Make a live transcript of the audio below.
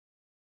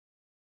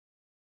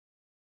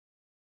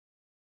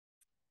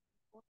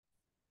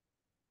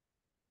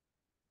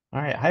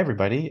All right. Hi,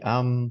 everybody.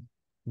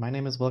 My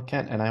name is Will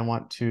Kent, and I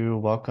want to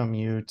welcome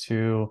you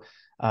to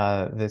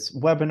this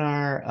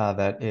webinar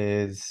that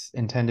is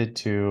intended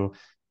to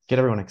get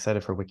everyone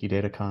excited for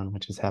WikiDataCon,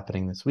 which is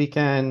happening this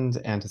weekend,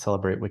 and to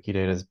celebrate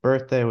Wikidata's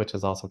birthday, which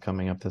is also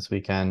coming up this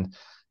weekend,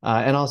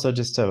 and also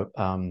just to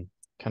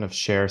kind of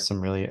share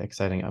some really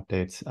exciting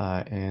updates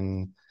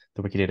in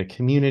the Wikidata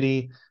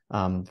community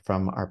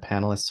from our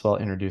panelists, who I'll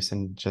introduce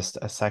in just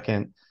a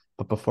second.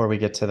 But before we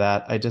get to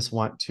that, I just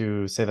want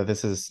to say that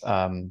this is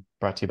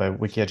brought to you by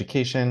Wiki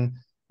Education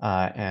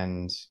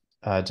and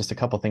just a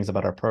couple things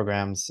about our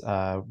programs.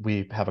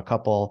 We have a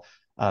couple.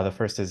 The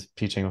first is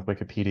Teaching with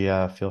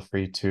Wikipedia. Feel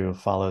free to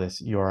follow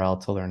this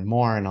URL to learn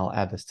more, and I'll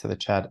add this to the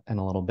chat in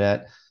a little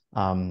bit.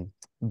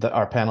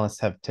 Our panelists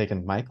have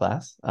taken my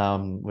class,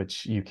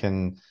 which you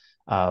can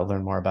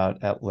learn more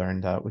about at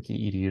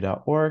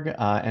learn.wikiedu.org.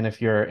 And if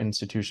you're an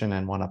institution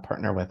and want to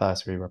partner with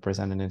us, or you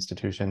represent an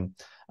institution,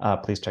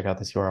 please check out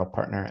this URL,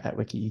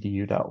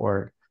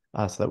 partner@wikiedu.org,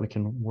 so that we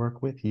can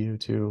work with you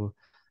to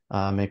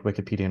make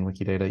Wikipedia and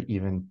Wikidata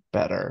even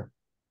better.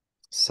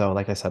 So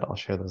like I said, I'll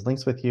share those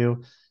links with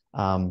you.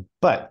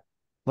 But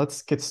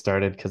let's get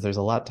started because there's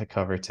a lot to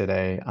cover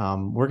today.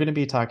 We're going to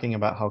be talking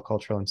about how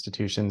cultural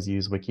institutions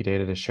use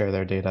Wikidata to share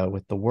their data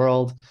with the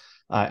world.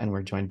 And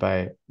we're joined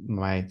by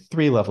my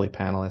three lovely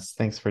panelists.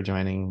 Thanks for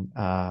joining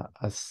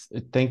us.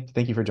 Thank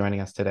you for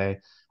joining us today.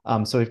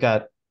 So we've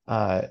got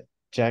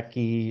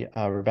Jackie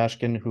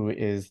Rubashkin, who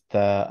is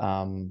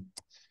the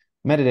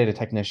metadata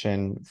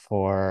technician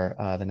for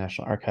the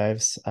National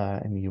Archives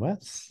in the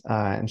US.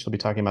 And she'll be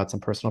talking about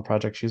some personal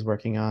projects she's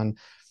working on.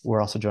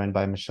 We're also joined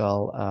by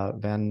Michelle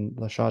van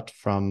Lanschot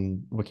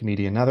from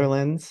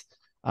Wikimedia-Netherlands.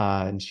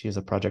 And she is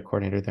a project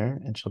coordinator there,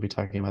 and she'll be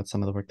talking about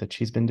some of the work that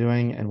she's been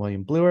doing. And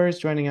William Blueher is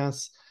joining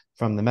us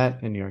from the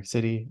Met in New York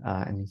City,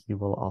 and he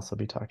will also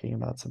be talking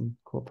about some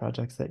cool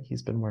projects that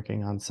he's been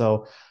working on.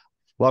 So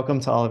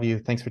welcome to all of you.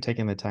 Thanks for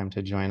taking the time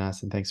to join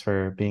us, and thanks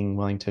for being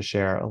willing to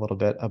share a little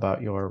bit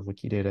about your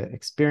Wikidata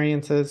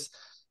experiences.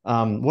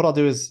 What I'll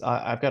do is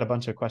I've got a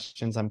bunch of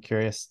questions I'm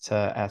curious to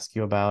ask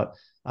you about,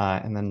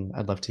 and then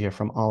I'd love to hear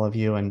from all of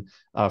you. And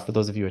for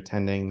those of you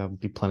attending, there'll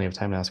be plenty of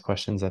time to ask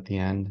questions at the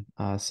end.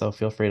 So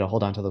feel free to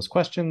hold on to those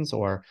questions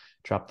or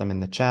drop them in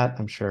the chat.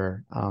 I'm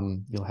sure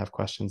you'll have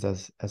questions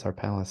as our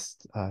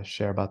panelists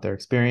share about their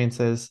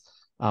experiences.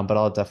 But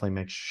I'll definitely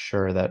make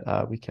sure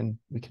that we can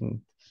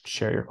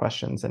share your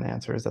questions and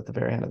answers at the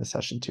very end of the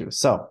session too.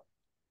 So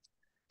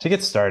to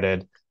get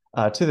started,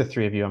 to the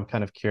three of you, I'm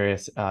kind of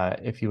curious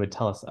if you would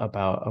tell us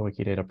about a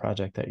Wikidata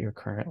project that you're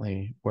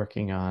currently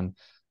working on.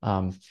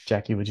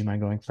 Jackie, would you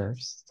mind going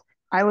first?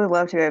 I would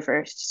love to go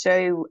first.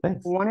 So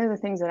Thanks. one of the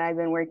things that I've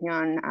been working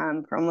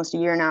on for almost a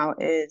year now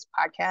is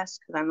podcasts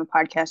because I'm a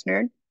podcast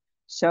nerd.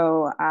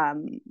 So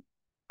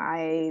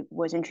I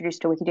was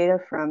introduced to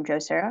Wikidata from Joe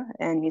Serra,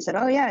 and he said,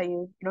 "Oh yeah,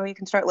 you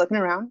can start looking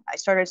around." I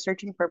started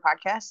searching for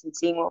podcasts and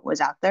seeing what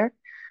was out there.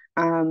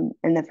 And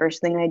the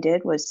first thing I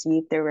did was see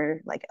if there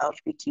were like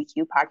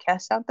LGBTQ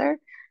podcasts out there,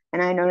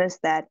 and I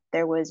noticed that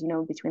there was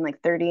between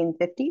like 30 and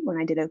 50 when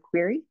I did a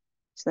query.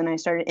 So then I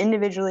started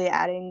individually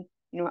adding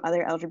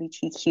other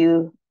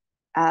LGBTQ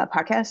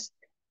podcasts.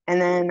 And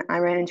then I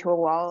ran into a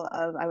wall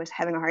of I was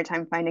having a hard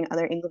time finding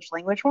other English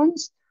language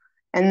ones.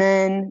 And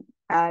then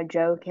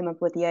Joe came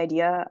up with the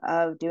idea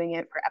of doing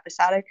it for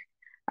episodic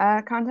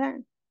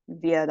content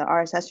via the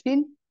RSS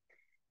feed.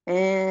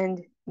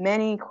 And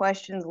many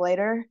questions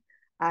later,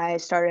 I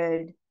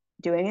started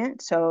doing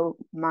it. So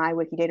my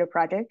Wikidata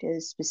project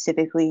is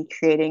specifically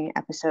creating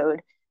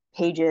episode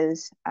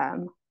pages,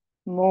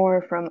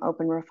 more from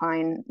Open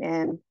Refine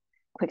and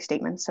quick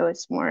statements. So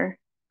it's more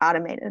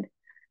automated.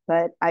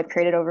 But I've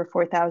created over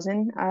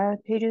 4,000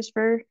 pages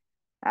for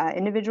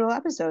individual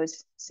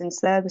episodes since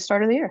the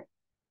start of the year.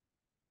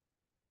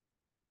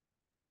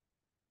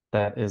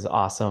 That is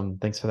awesome.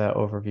 Thanks for that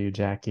overview,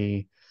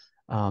 Jackie.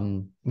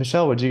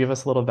 Michelle, would you give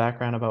us a little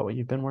background about what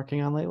you've been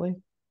working on lately?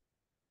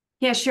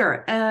 Yeah,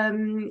 sure.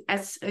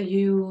 As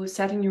you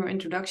said in your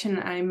introduction,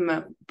 I'm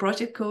a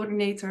project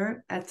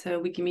coordinator at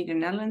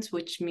Wikimedia-Netherlands,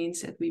 which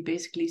means that we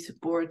basically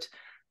support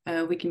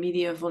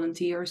Wikimedia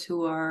volunteers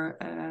who are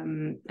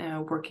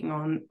working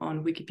on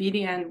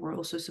Wikipedia, and we're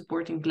also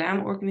supporting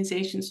GLAM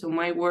organizations. So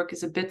my work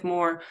is a bit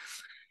more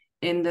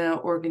in the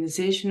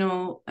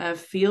organizational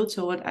field.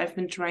 So what I've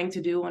been trying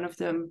to do, one of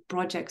the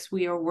projects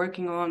we are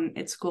working on,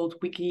 it's called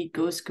Wiki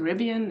Goes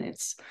Caribbean.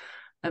 It's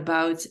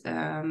about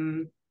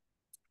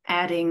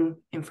adding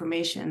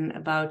information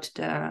about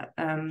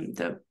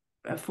the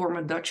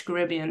former Dutch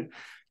Caribbean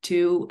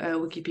to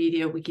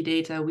Wikipedia,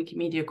 Wikidata,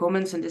 Wikimedia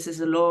Commons. And this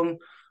is a long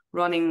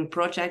running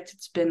project.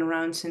 It's been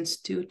around since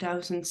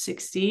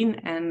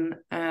 2016. And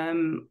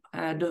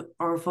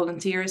our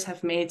volunteers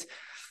have made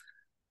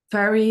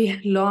very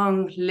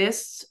long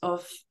lists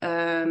of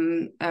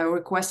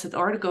requested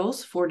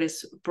articles for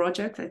this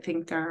project. I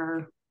think there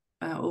are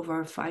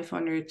over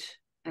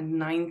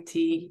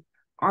 590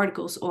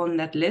 articles on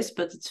that list,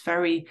 but it's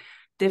very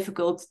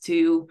difficult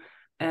to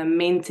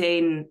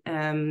maintain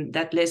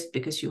that list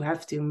because you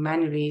have to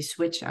manually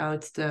switch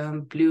out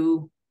the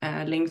blue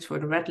links for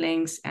the red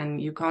links,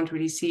 and you can't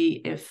really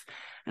see if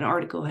an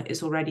article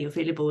is already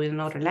available in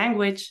another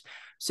language.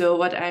 So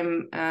what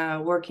I'm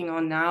working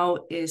on now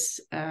is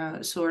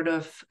sort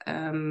of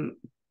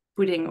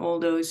putting all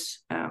those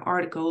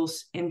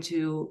articles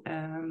into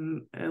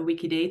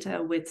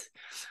Wikidata with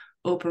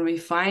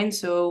OpenRefine,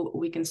 so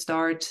we can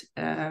start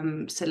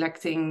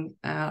selecting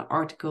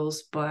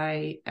articles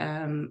by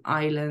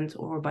island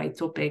or by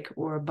topic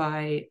or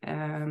by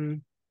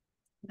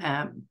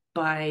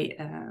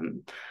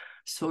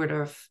sort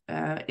of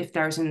if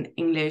there's an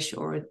English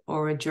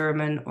or a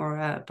German or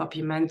a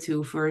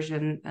Papiamentu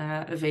version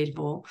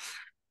available.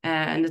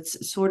 And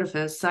it's sort of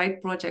a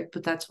side project,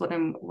 but that's what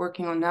I'm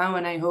working on now,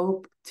 and I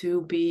hope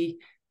to be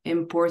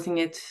importing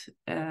it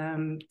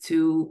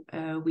to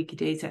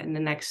Wikidata in the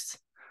next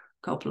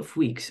couple of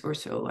weeks or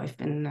so. I've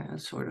been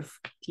sort of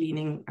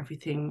cleaning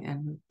everything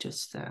and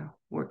just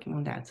working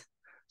on that.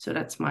 So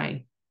that's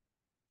my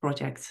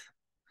project.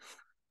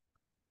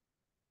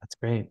 That's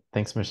great.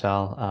 Thanks,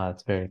 Michelle.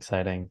 It's very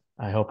exciting.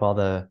 I hope all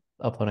the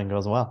uploading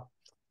goes well.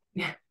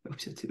 Yeah, I hope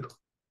so too.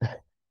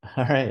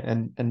 All right.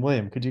 And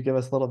William, could you give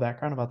us a little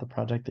background about the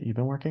project that you've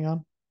been working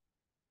on?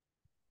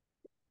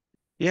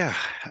 Yeah.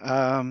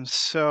 I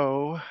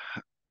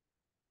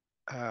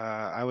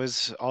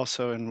was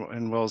also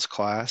in Will's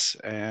class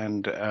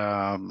and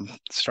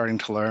starting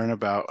to learn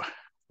about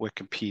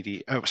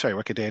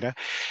Wikidata.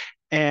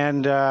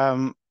 And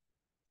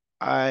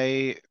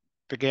I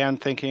began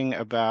thinking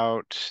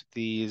about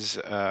these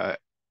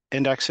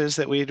indexes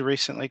that we'd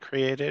recently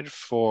created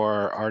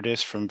for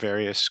artists from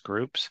various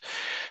groups.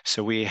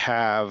 So we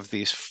have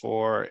these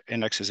 4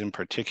 indexes in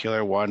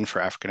particular, one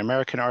for African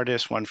American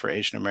artists, one for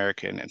Asian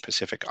American and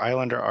Pacific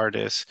Islander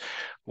artists,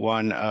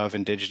 one of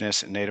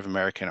Indigenous and Native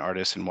American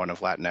artists, and one of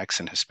Latinx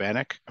and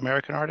Hispanic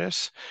American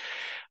artists.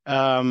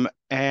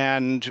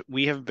 And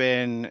we have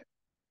been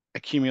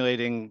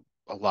accumulating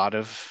a lot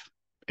of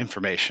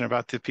information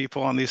about the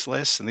people on these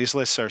lists, and these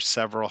lists are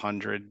several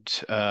hundred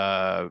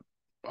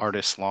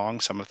artists long.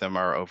 Some of them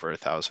are over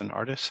 1,000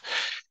 artists.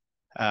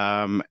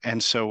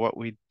 And so what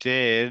we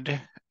did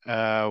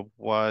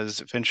was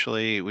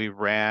eventually we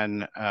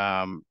ran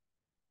an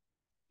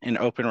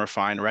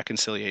OpenRefine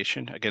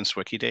reconciliation against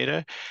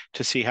Wikidata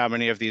to see how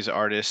many of these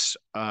artists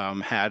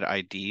had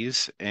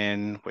IDs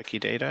in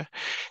Wikidata.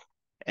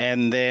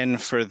 And then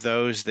for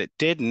those that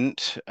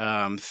didn't,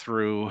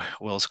 through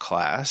Will's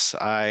class,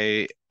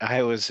 I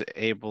was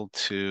able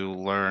to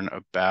learn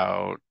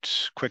about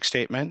quick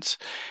statements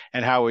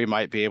and how we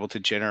might be able to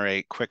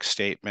generate quick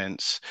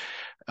statements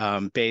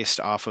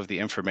based off of the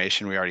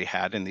information we already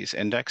had in these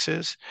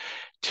indexes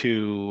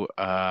to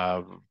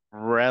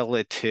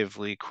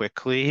relatively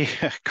quickly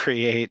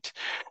create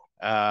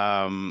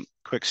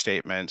quick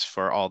statements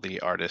for all the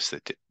artists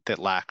that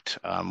lacked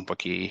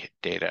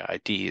Wikidata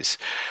IDs.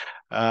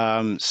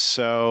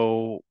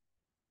 So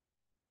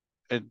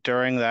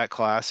during that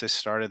class, I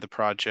started the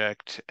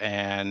project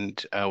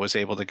and was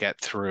able to get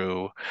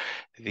through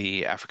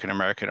the African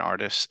American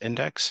Artists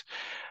Index.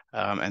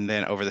 And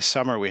then over the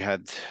summer, we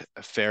had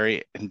a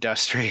very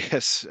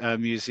industrious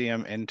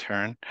museum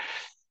intern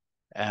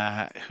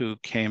who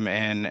came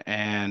in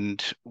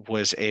and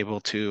was able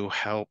to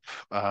help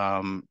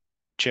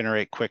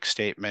generate quick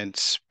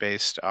statements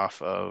based off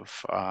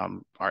of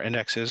our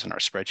indexes and our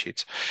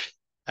spreadsheets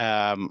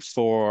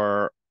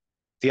for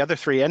the other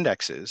 3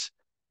 indexes.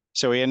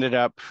 So we ended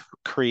up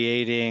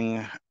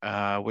creating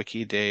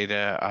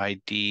Wikidata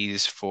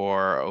IDs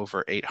for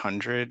over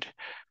 800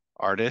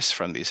 artists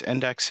from these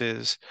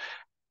indexes.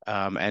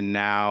 And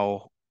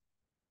now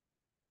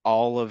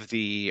all of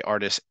the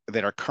artists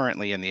that are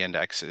currently in the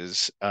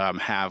indexes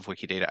have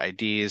Wikidata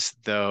IDs,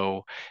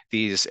 though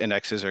these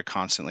indexes are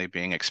constantly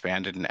being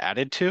expanded and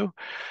added to.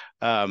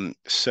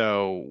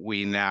 So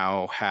we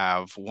now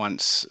have,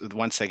 once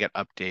they get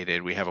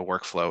updated, we have a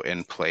workflow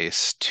in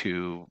place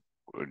to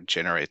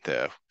generate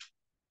the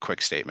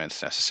quick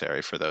statements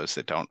necessary for those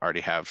that don't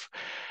already have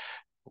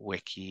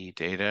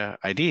Wikidata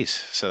IDs.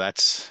 So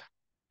that's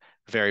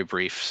a very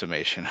brief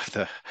summation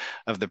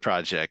of the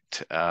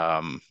project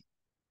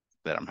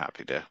that I'm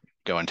happy to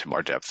go into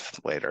more depth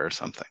later or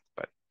something,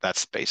 but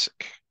that's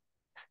basic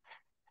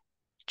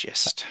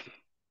gist.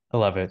 I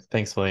love it.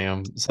 Thanks,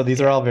 William. So these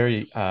are all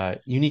very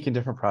unique and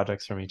different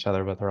projects from each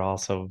other, but they're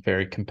also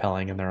very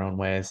compelling in their own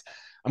ways.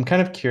 I'm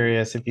kind of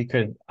curious if you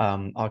could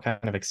all kind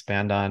of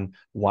expand on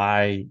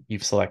why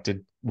you've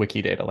selected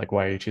Wikidata, like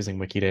why you're choosing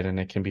Wikidata, and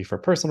it can be for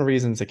personal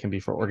reasons, it can be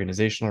for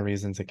organizational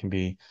reasons, it can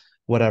be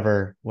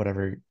whatever,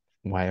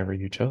 whyever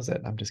you chose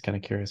it. I'm just kind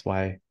of curious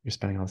why you're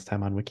spending all this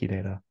time on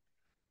Wikidata.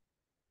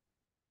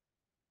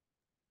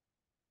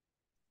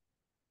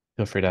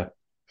 Feel free to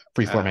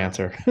freeform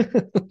answer.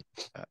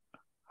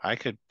 I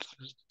could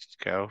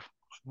go,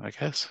 I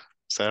guess.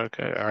 Is that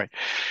okay? All right.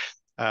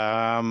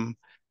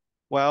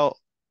 Well,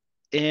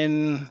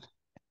 in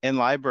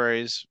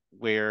libraries,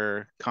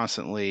 we're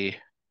constantly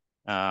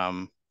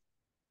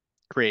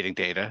creating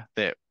data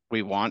that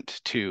we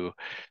want to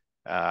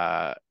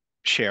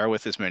share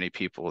with as many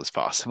people as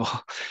possible.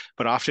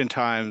 But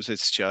oftentimes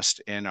it's just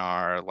in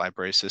our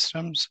library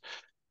systems.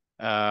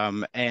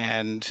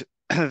 And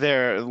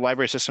their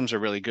library systems are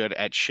really good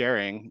at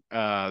sharing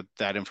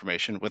that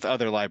information with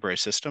other library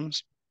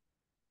systems,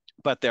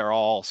 but they're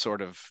all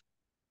sort of,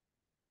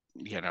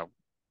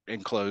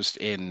 enclosed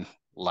in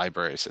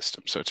library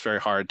systems. So it's very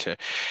hard to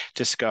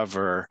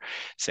discover,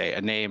 say,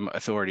 a name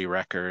authority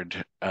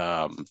record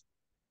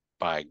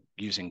by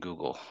using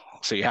Google.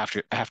 So you have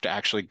to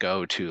actually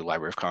go to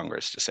Library of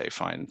Congress to say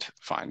find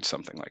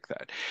something like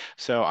that.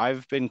 So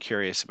I've been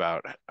curious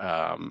about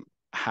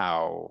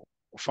how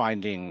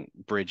finding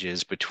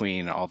bridges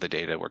between all the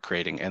data we're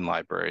creating in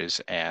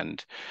libraries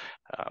and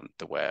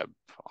the web,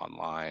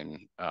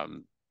 online,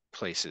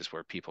 places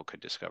where people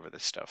could discover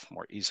this stuff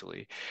more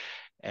easily.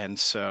 And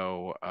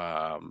so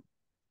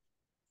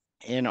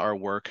in our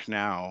work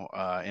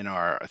now, in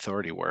our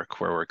authority work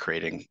where we're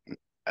creating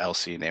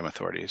LC name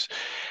authorities,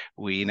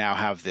 we now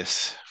have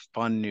this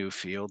fun new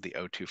field, the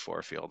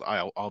 024 field.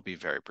 I'll be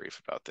very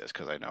brief about this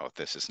because I know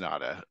this is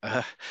not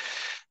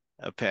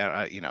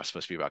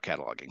supposed to be about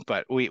cataloging,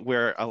 but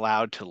we're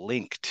allowed to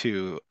link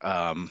to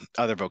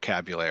other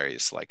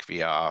vocabularies like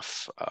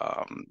VIAF,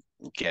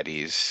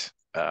 Getty's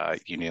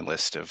union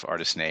list of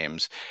artist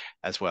names,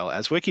 as well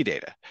as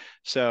Wikidata.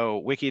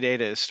 So Wikidata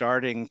is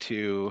starting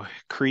to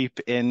creep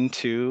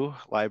into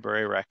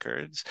library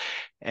records,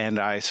 and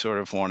I sort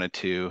of wanted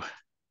to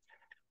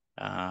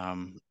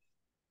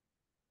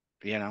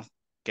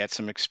get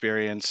some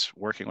experience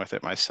working with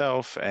it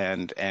myself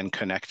and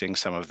connecting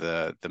some of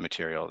the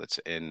material that's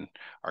in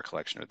our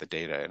collection or the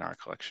data in our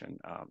collection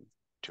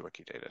to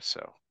Wikidata.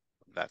 So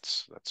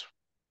that's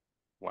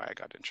why I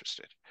got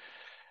interested.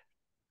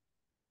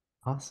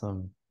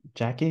 Awesome.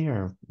 Jackie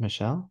or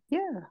Michelle?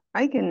 Yeah,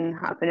 I can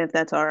hop in if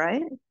that's all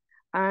right.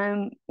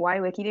 Why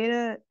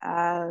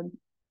Wikidata?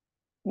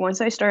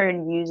 Once I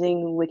started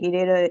using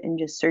Wikidata and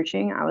just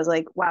searching, I was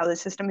like, wow,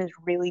 this system is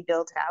really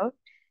built out.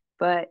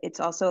 But it's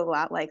also a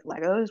lot like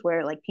Legos,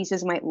 where like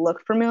pieces might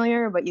look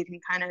familiar, but you can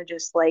kind of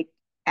just like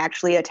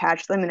actually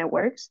attach them and it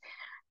works.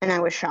 And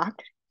I was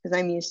shocked because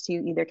I'm used to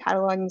either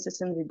cataloging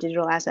systems or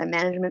digital asset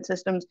management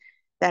systems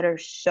that are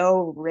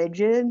so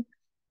rigid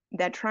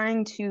that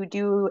trying to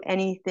do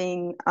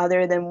anything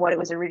other than what it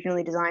was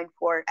originally designed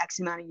for X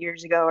amount of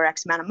years ago or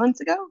X amount of months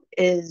ago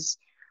is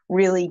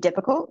really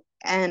difficult.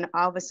 And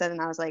all of a sudden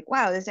I was like,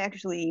 wow, this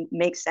actually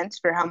makes sense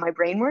for how my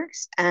brain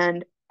works.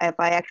 And if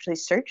I actually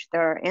search,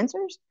 there are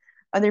answers.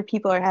 Other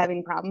people are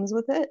having problems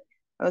with it.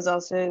 I was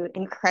also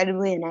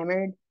incredibly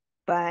enamored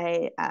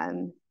by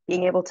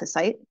being able to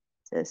cite,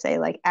 to say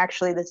like,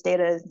 actually this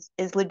data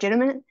is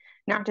legitimate,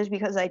 not just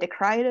because I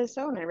decry it as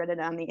so and I read it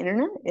on the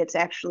internet. It's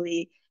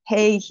actually,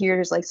 hey,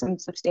 here's like some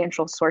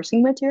substantial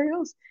sourcing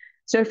materials.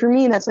 So for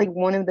me, that's like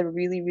one of the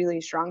really, really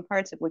strong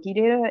parts of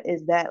Wikidata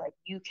is that like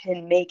you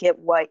can make it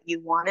what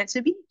you want it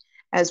to be,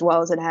 as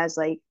well as it has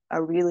like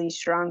a really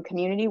strong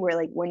community where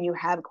like when you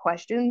have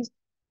questions,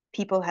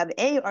 people have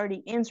A,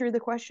 already answered the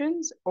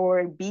questions,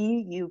 or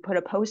B, you put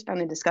a post on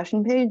a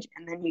discussion page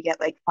and then you get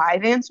like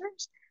 5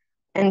 answers.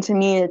 And to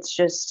me, it's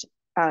just,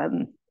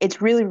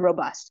 it's really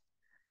robust.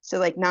 So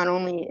like not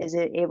only is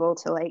it able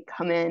to like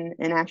come in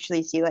and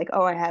actually see like,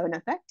 oh, I have an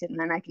effect, and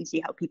then I can see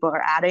how people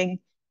are adding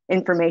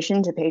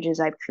information to pages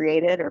I've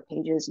created or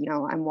pages,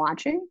 I'm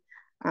watching.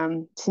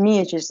 To me,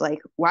 it's just like,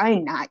 why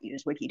not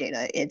use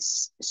Wikidata?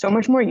 It's so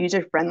much more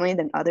user friendly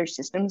than other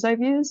systems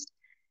I've used,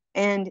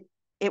 and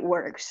it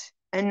works.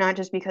 And not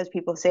just because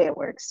people say it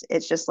works.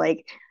 It's just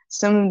like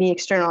some of the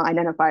external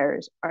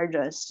identifiers are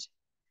just,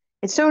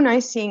 it's so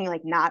nice seeing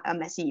like not a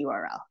messy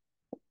URL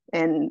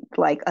and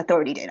like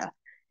authority data.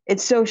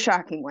 It's so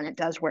shocking when it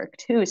does work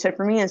too. So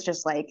for me, it's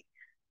just like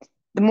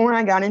the more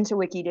I got into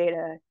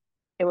Wikidata,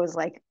 it was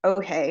like,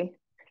 okay,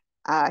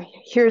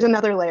 here's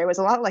another layer. It was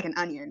a lot like an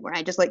onion where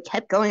I just like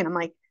kept going. I'm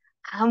like,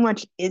 how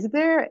much is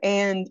there?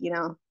 And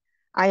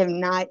I have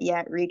not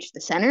yet reached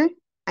the center.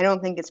 I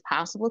don't think it's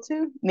possible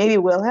to. Maybe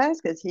Will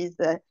has because he's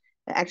the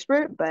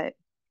expert. But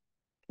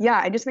yeah,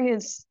 I just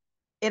think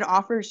it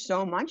offers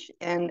so much.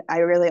 And I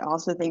really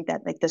also think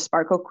that like the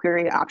Sparkle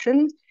query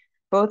options,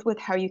 both with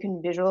how you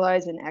can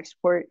visualize and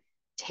export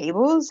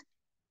tables,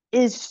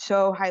 is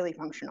so highly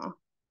functional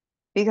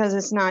because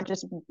it's not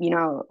just,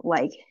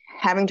 like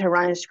having to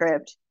run a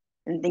script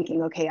and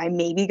thinking, okay, I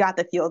maybe got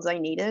the fields I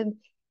needed.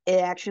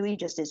 It actually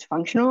just is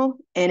functional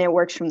and it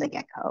works from the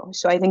get-go.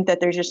 So I think that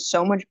there's just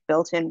so much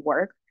built-in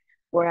work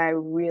where I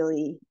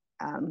really,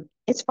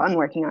 it's fun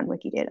working on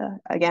Wikidata.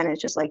 Again,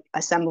 it's just like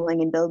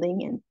assembling and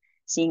building and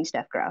seeing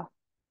stuff grow.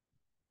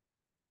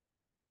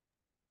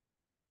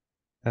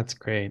 That's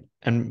great.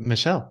 And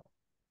Michelle?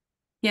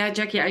 Yeah,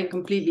 Jackie, I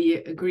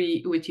completely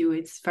agree with you.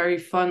 It's very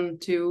fun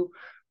to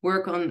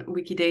work on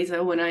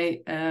Wikidata. When I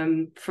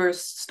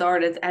first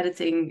started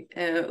editing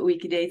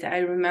Wikidata, I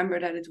remember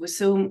that it was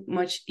so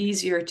much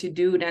easier to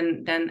do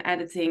than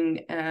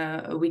editing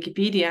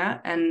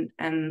Wikipedia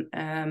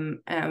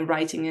and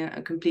writing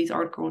a complete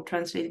article,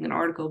 translating an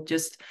article,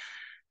 just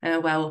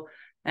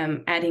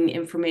adding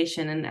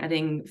information and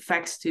adding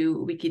facts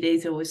to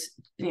Wikidata was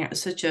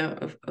such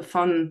a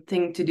fun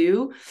thing to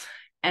do.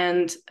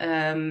 And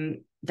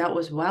that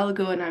was a while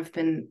ago, and I've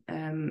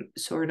been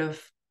sort of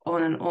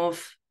on and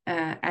off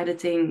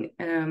editing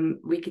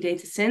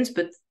Wikidata since,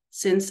 but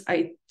since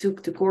I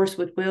took the course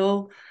with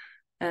Will,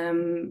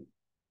 I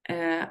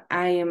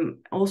am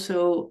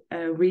also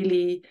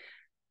really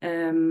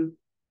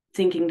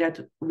thinking that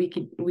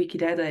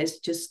Wikidata is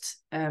just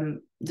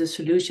the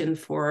solution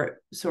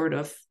for sort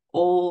of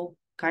all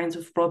kinds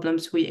of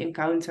problems we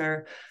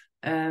encounter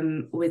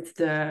with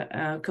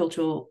the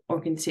cultural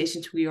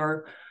organizations we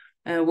are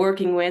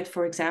working with.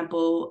 For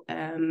example,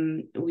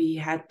 we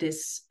had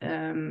this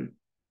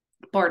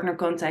partner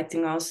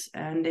contacting us,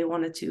 and they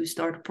wanted to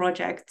start a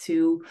project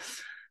to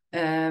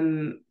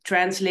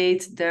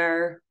translate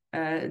their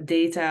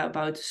data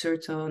about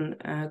certain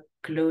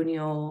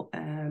colonial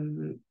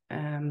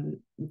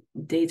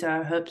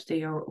data hubs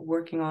they are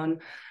working on,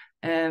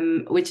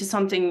 which is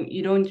something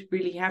you don't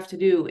really have to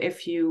do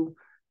if you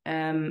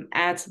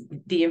add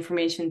the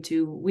information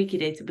to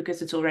Wikidata,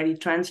 because it's already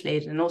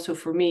translated. And also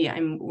for me,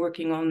 I'm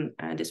working on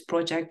this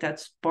project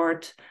that's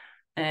part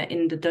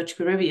in the Dutch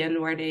Caribbean,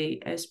 where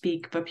they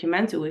speak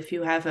Papiamento. If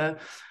you have a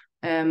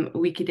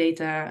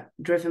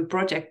Wikidata-driven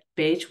project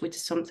page, which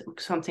is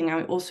something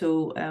I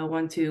also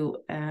want to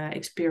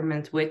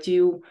experiment with,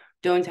 you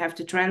don't have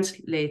to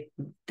translate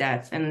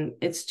that. And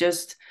it's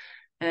just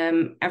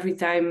every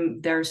time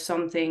there's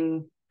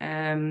something,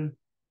 well,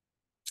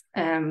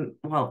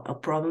 a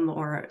problem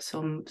or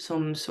some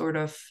sort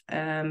of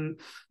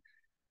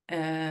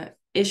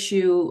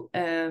issue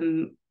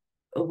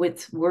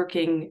with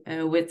working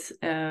with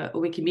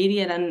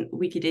Wikimedia, then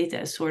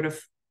Wikidata is sort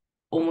of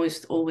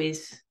almost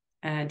always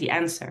the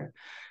answer.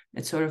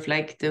 It's sort of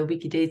like the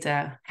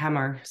Wikidata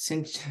hammer,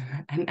 since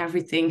and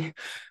everything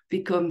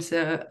becomes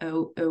a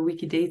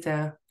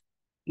Wikidata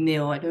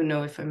nail. I don't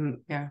know if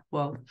I'm, yeah,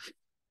 well.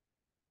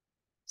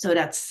 So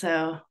that's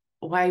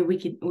why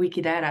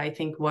Wikidata, I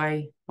think,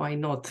 why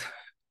not?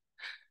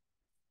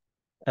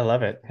 I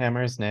love it.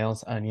 Hammers,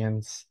 nails,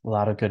 onions, a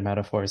lot of good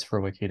metaphors for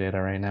Wikidata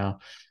right now.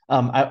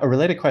 A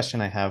related question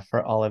I have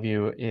for all of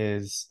you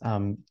is,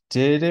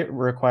 did it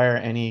require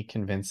any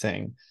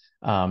convincing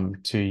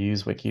to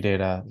use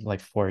Wikidata,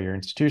 like for your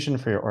institution,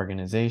 for your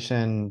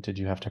organization? Did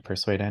you have to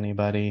persuade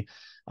anybody?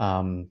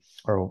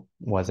 Or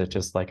was it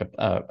just like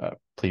a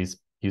please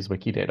use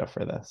Wikidata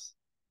for this?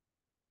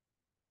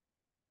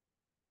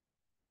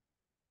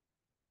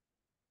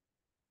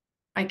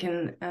 I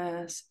can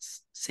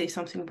say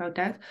something about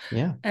that.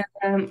 Yeah.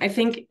 I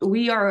think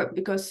we are,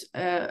 because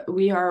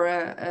we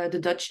are the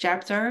Dutch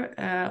chapter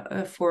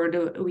for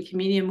the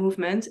Wikimedia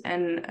movement,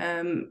 and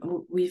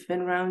we've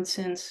been around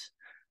since,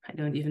 I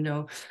don't even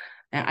know.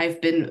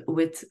 I've been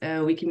with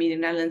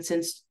Wikimedia-Netherlands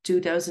since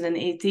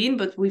 2018,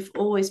 but we've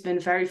always been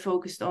very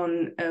focused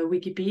on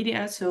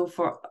Wikipedia. So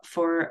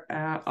for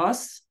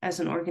us as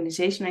an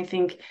organization, I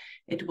think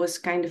it was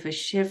kind of a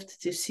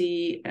shift to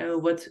see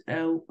what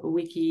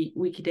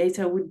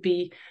Wikidata would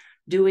be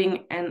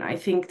doing. And I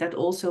think that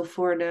also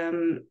for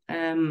the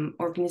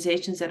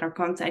organizations that are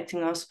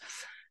contacting us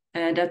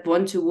that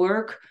want to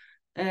work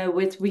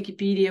with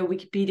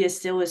Wikipedia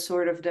still is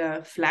sort of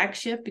the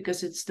flagship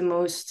because it's the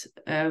most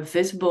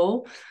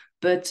visible.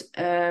 But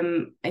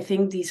I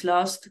think these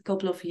last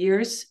couple of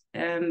years,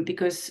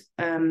 because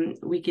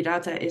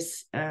Wikidata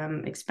is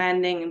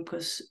expanding, and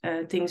because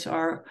things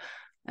are,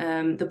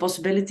 the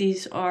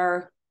possibilities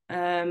are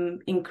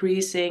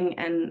increasing,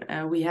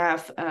 and we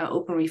have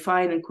open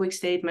refine and quick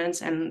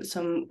statements and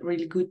some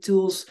really good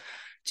tools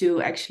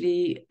to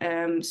actually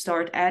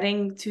start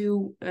adding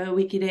to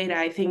Wikidata.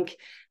 I think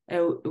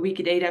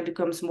Wikidata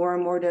becomes more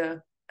and more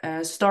the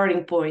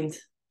starting point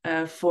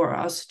for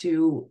us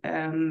to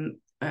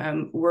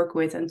work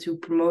with and to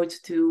promote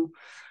to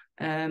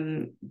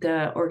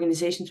the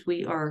organizations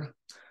we are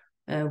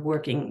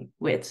working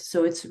with.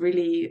 So it's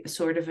really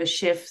sort of a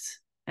shift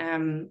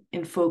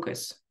in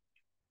focus.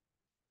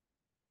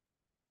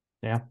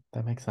 Yeah,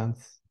 that makes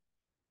sense.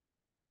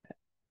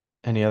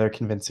 Any other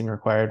convincing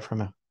required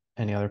from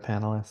any other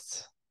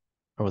panelists?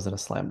 Or was it a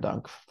slam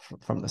dunk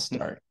from the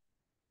start?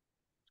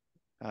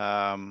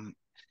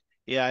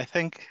 Yeah, I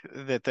think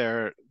that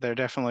there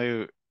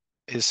definitely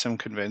is some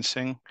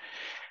convincing,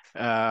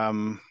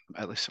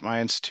 at least at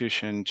my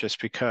institution, just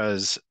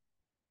because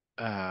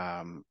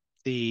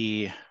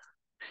it's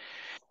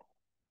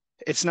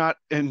not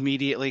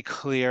immediately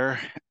clear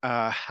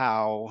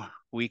how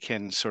we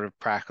can sort of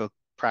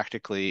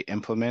practically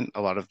implement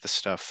a lot of the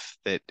stuff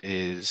that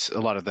is a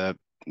lot of the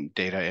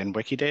data in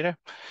Wikidata.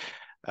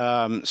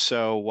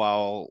 So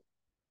while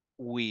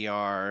we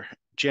are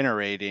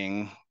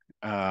generating,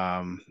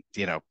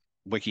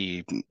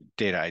 Wiki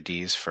data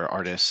IDs for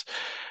artists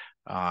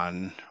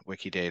on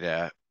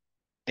Wikidata,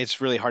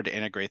 it's really hard to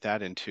integrate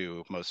that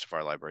into most of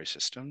our library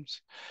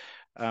systems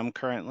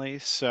currently.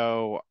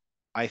 So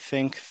I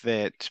think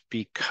that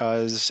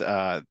because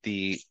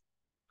the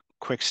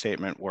quick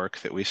statement work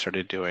that we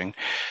started doing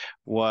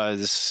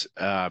was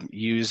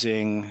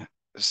using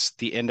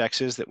the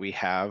indexes that we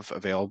have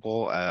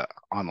available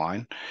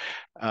online,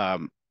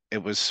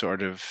 it was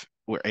sort of,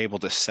 we're able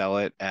to sell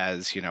it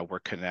as, we're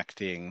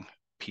connecting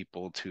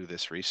people to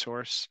this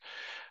resource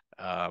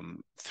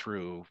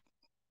through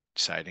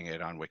citing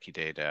it on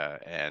Wikidata,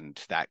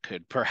 and that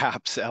could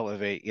perhaps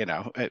elevate,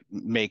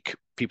 make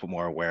people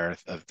more aware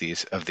of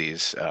these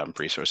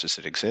resources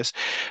that exist.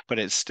 But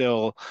it's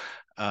still,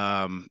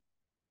 I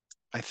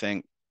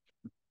think,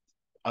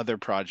 other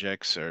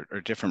projects or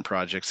different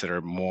projects that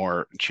are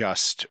more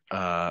just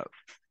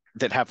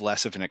that have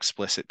less of an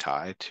explicit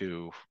tie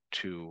to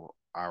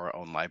our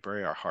own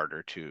library are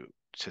harder to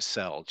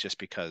sell, just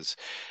because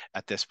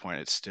at this point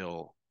it's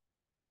still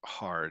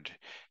hard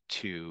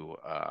to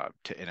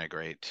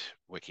integrate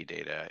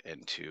Wikidata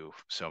into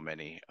so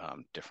many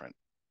different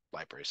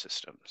library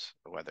systems,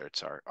 whether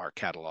it's our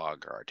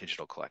catalog or our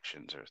digital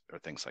collections or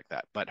things like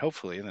that. But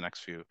hopefully in the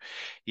next few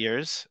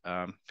years,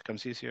 it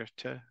becomes easier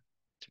to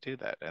do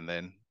that. And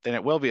then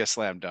it will be a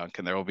slam dunk,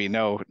 and there will be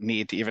no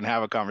need to even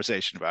have a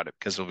conversation about it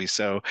because we'll be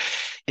so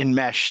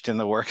enmeshed in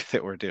the work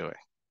that we're doing.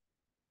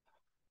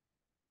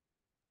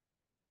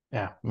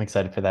 Yeah, I'm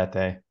excited for that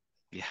day.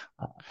 Yeah.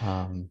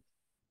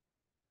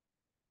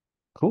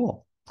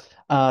 Cool.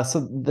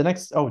 So the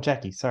next,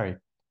 Jackie, sorry.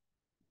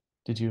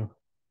 Did you?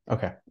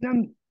 Okay.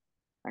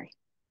 Sorry.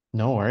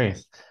 No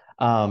worries.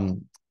 So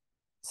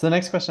the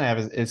next question I have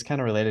is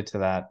kind of related to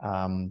that,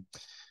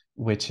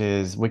 which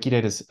is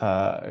Wikidata's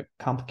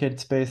complicated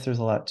space. There's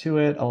a lot to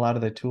it. A lot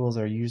of the tools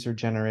are user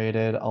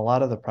generated. A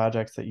lot of the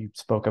projects that you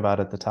spoke about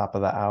at the top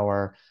of the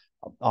hour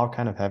all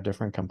kind of have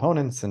different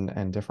components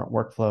and different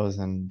workflows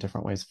and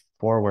different ways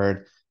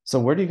forward. So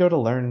where do you go to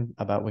learn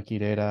about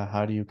Wikidata?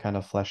 How do you kind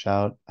of flesh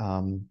out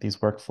these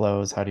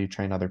workflows? How do you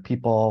train other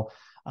people?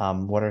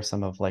 What are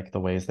some of like the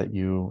ways that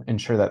you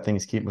ensure that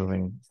things keep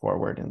moving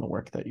forward in the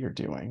work that you're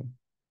doing?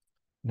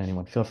 And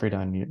anyone, feel free to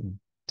unmute and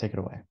take it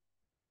away.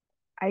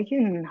 I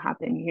can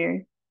hop in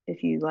here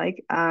if you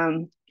like.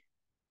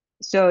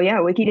 So yeah,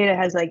 Wikidata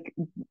has like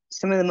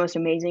some of the most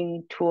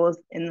amazing tools,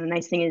 and the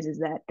nice thing is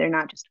that they're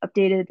not just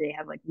updated; they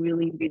have like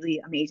really, really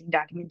amazing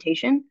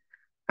documentation.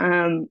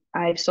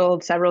 I've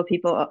sold several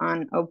people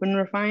on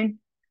OpenRefine.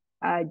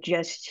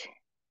 Just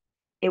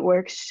it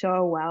works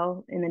so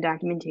well, and the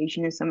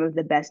documentation is some of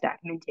the best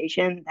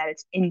documentation. That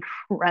it's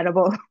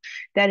incredible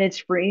that it's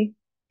free,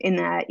 in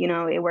that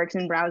it works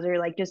in browser.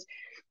 Like, just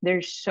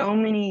there's so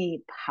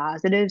many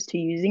positives to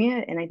using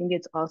it, and I think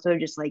it's also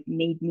just like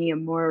made me a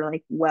more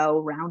like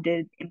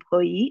well-rounded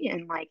employee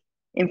and like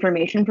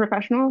information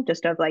professional,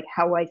 just of like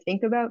how I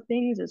think about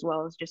things, as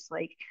well as just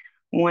like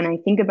when I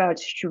think about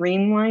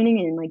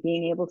streamlining and like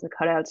being able to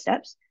cut out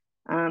steps.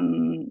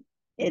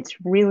 It's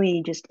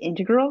really just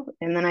integral,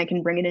 and then I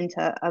can bring it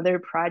into other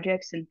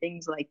projects and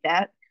things like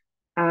that.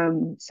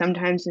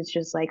 Sometimes it's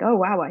just like, oh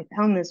wow, I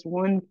found this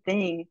one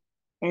thing,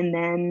 and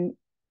then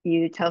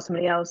you tell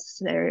somebody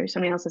else, or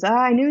somebody else says, oh,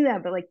 I knew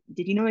that, but like,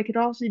 did you know I could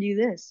also do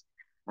this?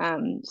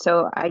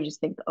 So I just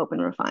think the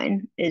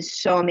OpenRefine is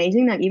so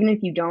amazing that even if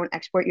you don't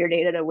export your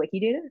data to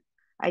Wikidata,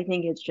 I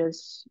think it's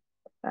just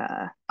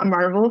a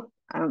marvel.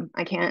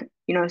 I can't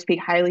speak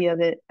highly of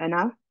it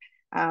enough.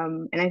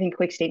 And I think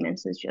quick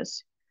statements is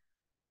just,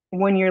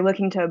 when you're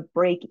looking to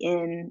break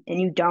in and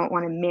you don't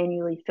want to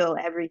manually fill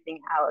everything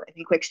out, I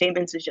think quick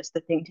statements is just the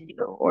thing to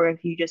do. Or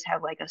if you just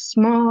have like a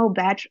small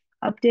batch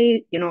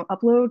update,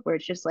 upload, where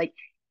it's just like,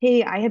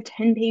 hey, I have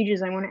 10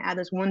 pages I want to add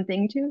this one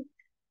thing to.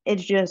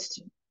 It's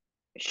just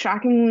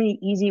shockingly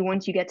easy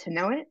once you get to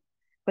know it,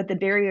 but the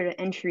barrier to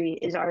entry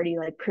is already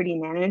like pretty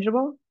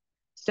manageable.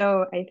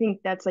 So I think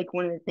that's like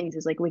one of the things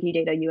is like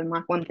Wikidata, you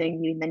unlock one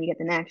thing, then you get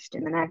the next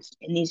and the next,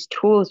 and these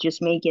tools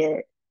just make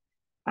it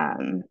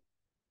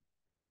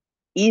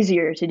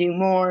easier to do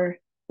more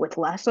with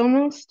less,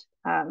 almost.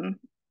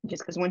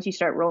 Just because once you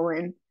start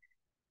rolling,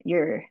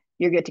 you're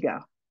good to go.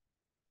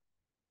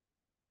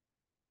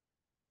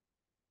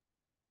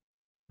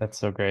 That's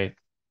so great.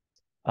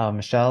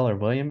 Michelle or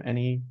William,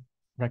 any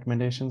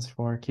recommendations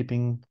for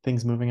keeping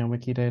things moving on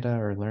Wikidata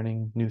or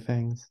learning new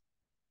things?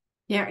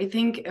 Yeah, I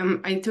think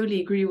I totally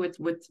agree with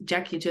what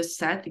Jackie just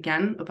said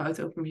again about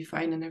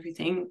OpenRefine and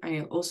everything.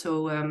 I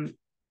also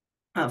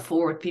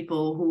forward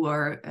people who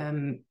are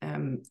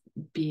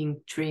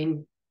being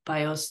trained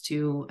by us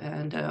to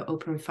the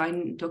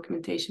OpenRefine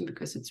documentation,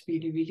 because it's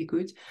really, really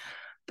good.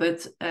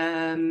 But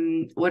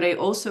what I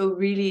also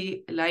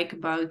really like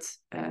about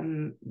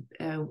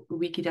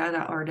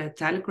Wikidata are the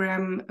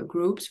Telegram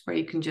groups, where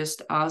you can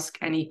just ask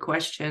any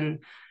question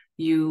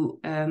you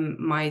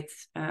might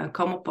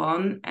come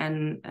upon,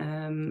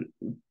 and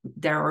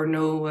there are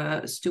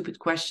no stupid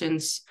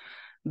questions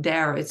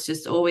there. It's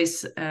just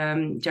always,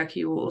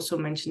 Jackie, you also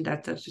mentioned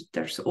that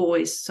there's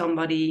always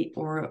somebody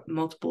or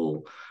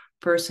multiple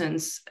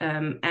persons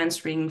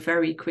answering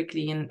very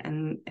quickly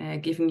and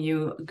giving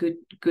you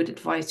good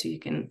advice so you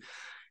can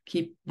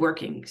keep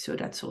working. So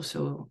that's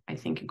also, I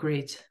think, a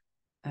great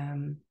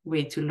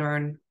way to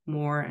learn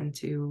more and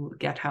to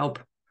get help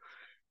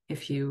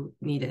if you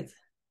need it.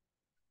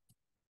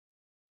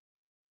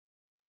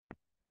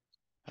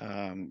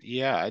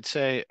 Yeah, I'd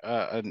say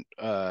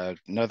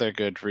another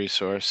good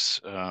resource,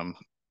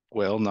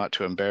 Will, not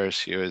to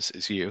embarrass you,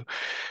 is you.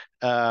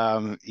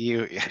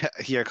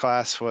 Your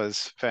class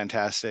was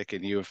fantastic,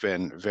 and you have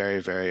been very,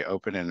 very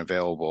open and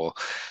available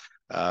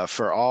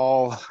for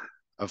all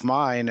of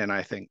mine, and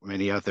I think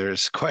many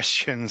others'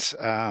 questions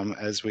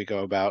as we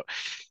go about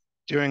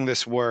doing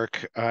this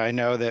work. I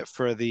know that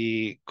for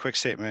the quick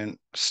statement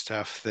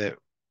stuff that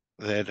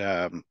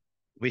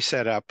we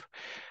set up,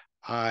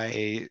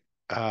 I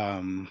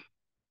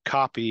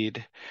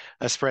copied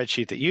a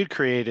spreadsheet that you'd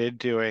created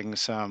doing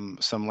some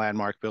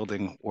landmark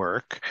building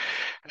work,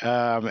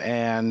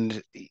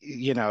 and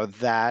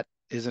that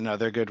is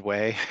another good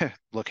way,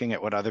 looking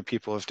at what other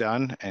people have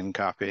done and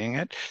copying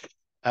it,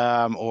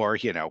 or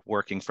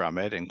working from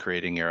it and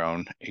creating your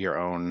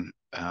own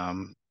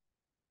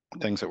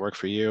things that work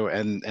for you.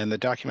 And the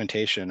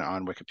documentation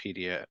on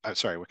Wikidata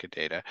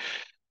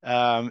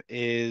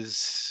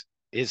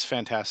is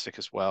fantastic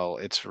as well.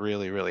 It's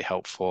really, really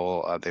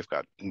helpful. They've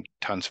got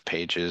tons of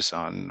pages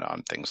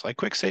on things like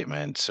quick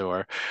statements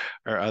or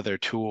other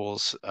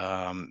tools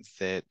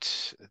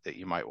that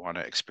you might want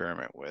to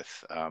experiment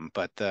with.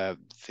 But the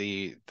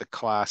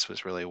class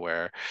was really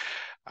where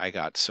I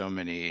got so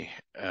many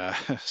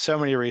so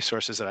many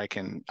resources that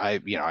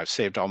I've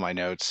saved all my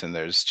notes, and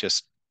there's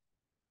just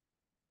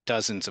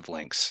dozens of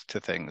links to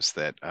things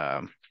that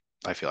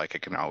I feel like I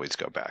can always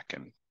go back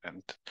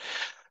and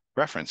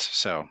reference.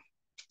 So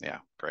yeah,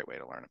 great way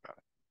to learn about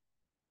it.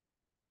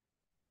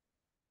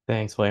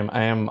 Thanks, William.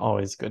 I am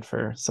always good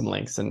for some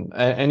links, and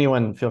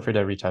anyone feel free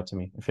to reach out to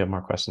me if you have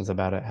more questions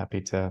about it.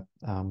 Happy to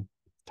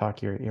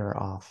talk your ear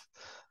off.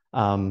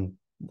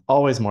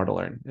 Always more to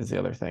learn is the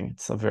other thing.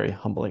 It's a very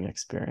humbling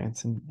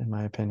experience, in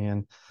my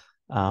opinion.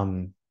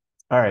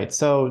 All right,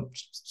 so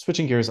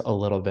switching gears a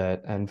little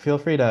bit, and feel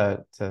free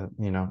to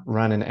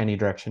run in any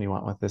direction you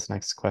want with this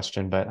next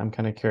question. But I'm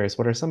kind of curious,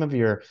 what are some of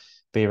your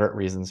favorite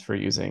reasons for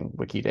using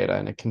Wikidata?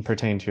 And it can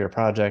pertain to your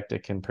project.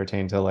 It can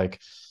pertain to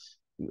like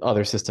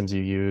other systems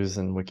you use,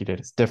 and Wikidata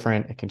is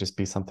different. It can just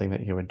be something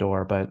that you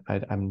adore. But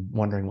I'm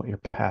wondering what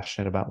you're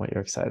passionate about, what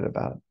you're excited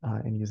about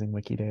in using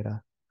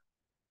Wikidata.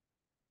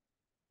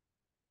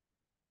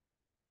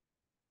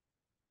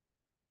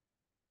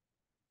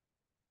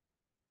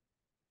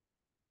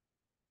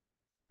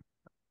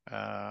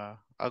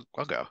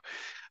 I'll go.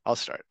 I'll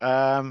start.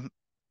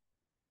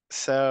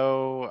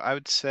 So I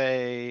would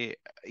say,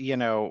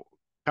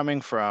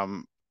 coming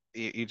from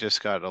you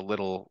just got a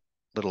little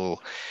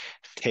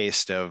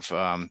taste of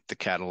the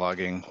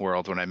cataloging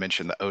world when I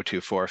mentioned the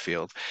 024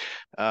 field.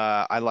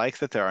 I like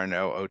that there are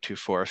no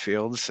 024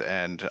 fields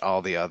and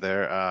all the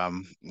other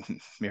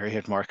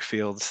myriad mark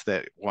fields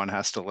that one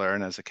has to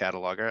learn as a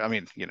cataloger. I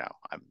mean,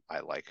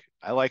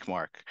 I like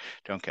mark,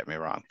 don't get me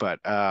wrong, but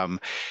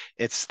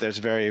there's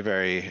very,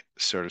 very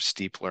sort of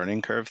steep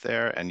learning curve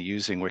there, and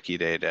using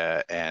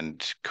Wikidata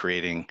and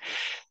creating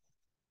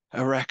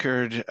a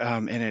record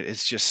in it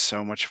is just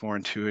so much more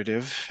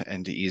intuitive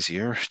and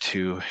easier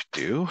to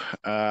do.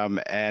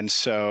 And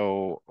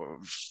so,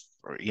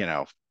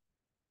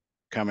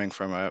 coming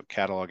from a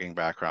cataloging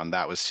background,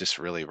 that was just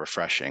really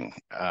refreshing.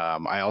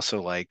 I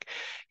also like,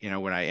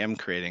 when I am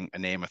creating a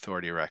name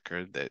authority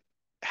record that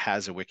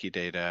has a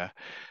Wikidata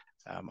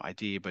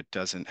ID, but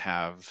doesn't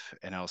have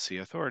an LC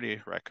authority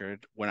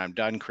record, when I'm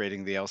done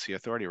creating the LC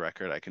authority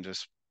record, I can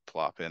just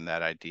plop in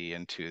that ID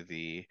into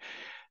the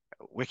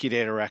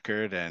Wikidata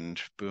record,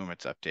 and boom,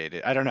 it's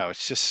updated. I don't know.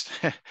 It's just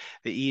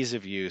the ease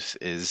of use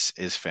is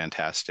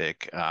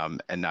fantastic,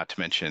 and not to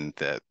mention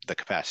the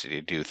capacity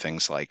to do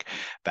things like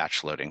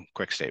batch loading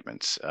quick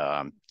statements.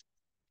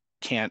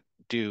 Can't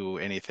do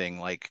anything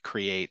like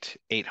create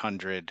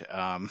 800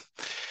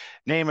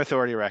 name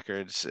authority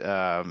records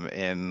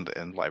in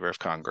Library of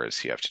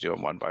Congress. You have to do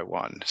them one by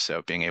one.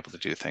 So being able to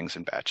do things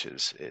in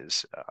batches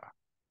is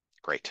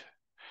great.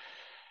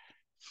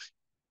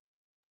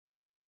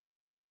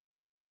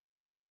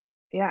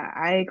 Yeah,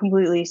 I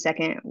completely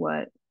second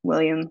what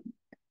William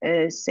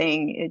is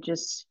saying. It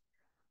just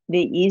the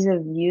ease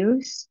of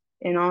use,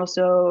 and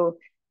also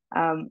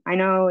I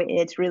know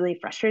it's really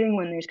frustrating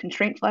when there's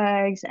constraint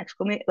flags,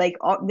 exclamation,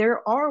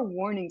 there are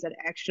warnings that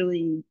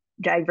actually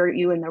divert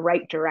you in the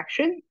right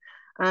direction,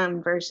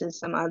 versus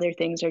some other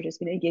things are just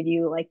going to give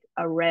you like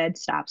a red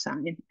stop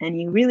sign, and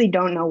you really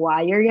don't know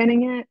why you're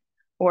getting it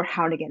or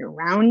how to get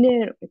around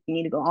it. If you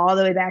need to go all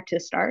the way back to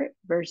start,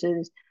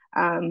 versus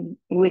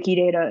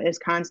Wikidata is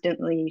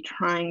constantly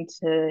trying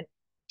to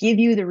give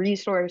you the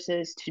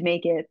resources to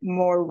make it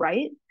more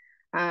right.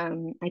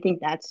 I think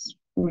that's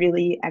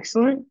really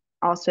excellent.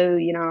 Also,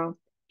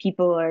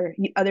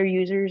 other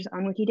users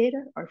on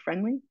Wikidata are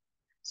friendly.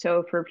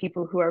 So for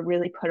people who are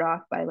really put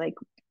off by like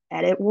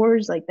edit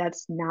wars, like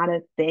that's not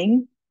a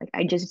thing. Like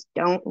I just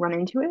don't run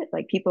into it.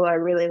 Like people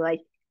are really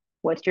like,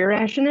 what's your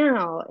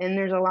rationale? And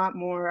there's a lot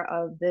more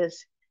of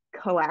this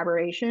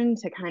collaboration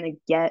to kind of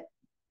get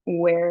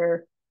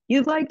where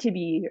you'd like to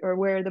be or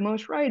where the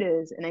most right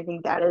is. And I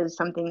think that is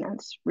something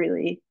that's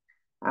really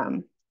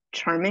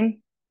charming.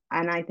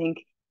 And I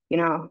think,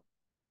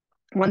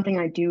 one thing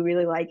I do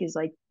really like is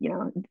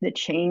the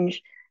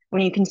change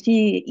when you can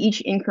see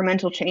each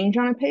incremental change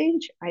on a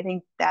page. I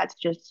think that's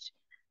just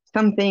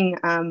something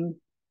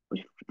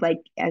like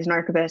as an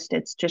archivist,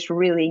 it's just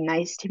really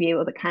nice to be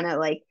able to kind of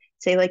like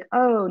say like,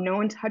 oh, no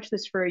one touched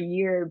this for a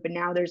year, but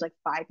now there's like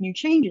 5 new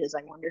changes.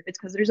 I wonder if it's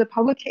because there's a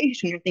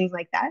publication or things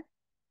like that.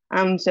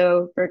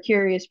 So for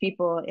curious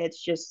people, it's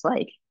just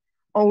like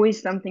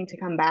always something to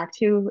come back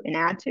to and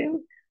add to.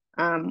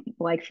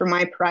 Like for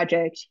my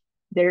project,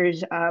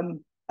 there's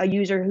a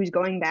user who's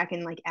going back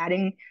and like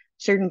adding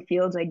certain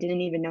fields I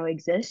didn't even know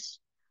exist,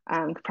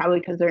 probably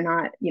because they're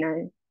not,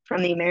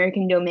 from the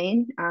American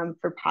domain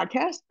for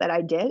podcasts that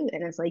I did.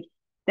 And it's like,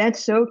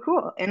 that's so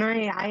cool. And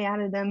I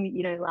added them,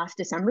 last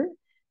December.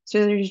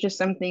 So there's just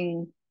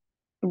something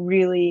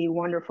really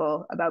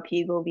wonderful about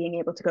people being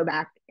able to go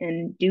back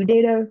and do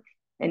data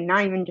and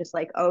not even just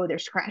like, oh, they're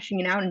scratching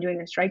it out and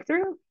doing a strike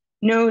through.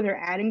 No, they're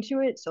adding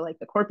to it. So like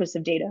the corpus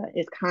of data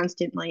is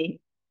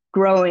constantly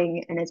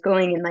growing and it's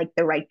going in like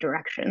the right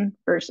direction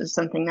versus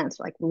something that's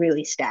like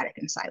really static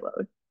and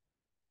siloed.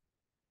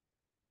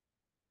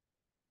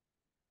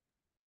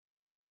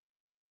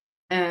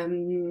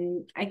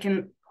 I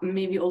can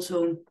maybe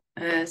also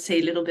say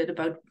a little bit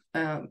about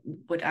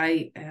what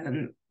I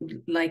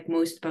like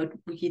most about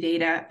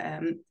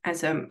Wikidata.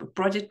 As a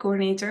project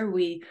coordinator,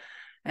 we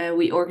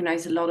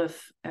organize a lot of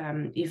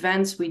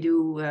events. We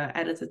do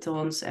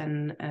editathons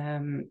and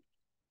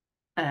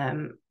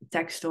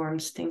tech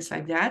storms, things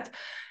like that.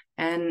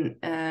 And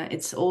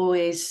it's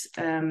always,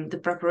 the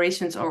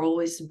preparations are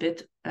always a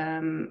bit,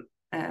 well,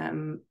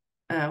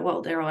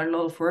 there are a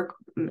lot of work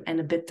and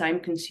a bit time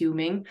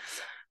consuming.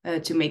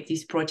 To make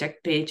these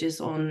project pages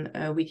on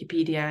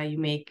Wikipedia, you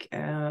make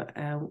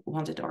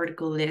wanted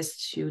article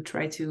lists, you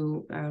try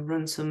to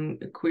run some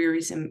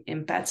queries in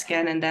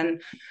PetScan, and then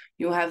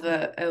you have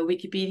a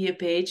Wikipedia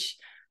page.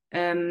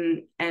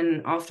 And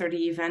after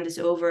the event is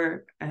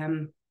over,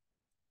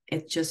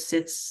 it just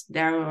sits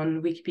there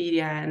on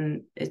Wikipedia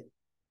and it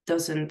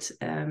doesn't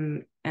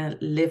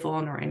live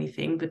on or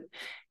anything. But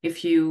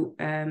if you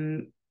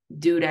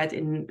do that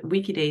in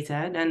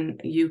Wikidata, then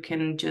you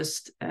can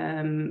just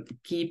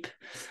keep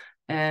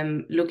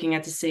looking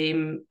at the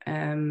same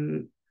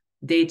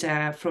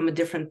data from a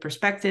different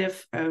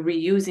perspective,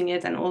 reusing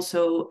it, and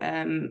also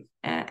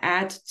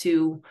add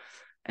to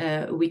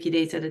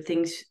Wikidata the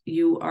things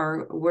you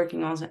are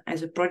working on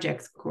as a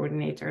project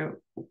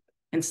coordinator,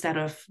 instead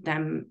of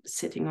them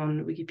sitting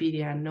on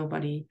Wikipedia and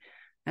nobody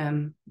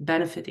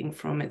benefiting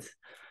from it.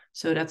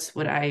 So that's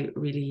what I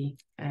really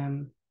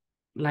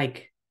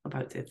like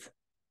about it.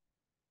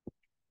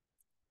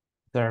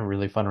 There are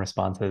really fun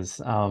responses.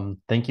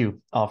 Thank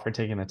you all for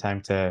taking the time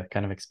to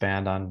kind of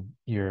expand on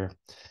your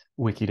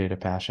Wikidata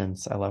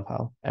passions. I love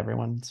how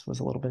everyone's was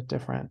a little bit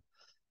different.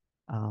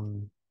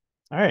 All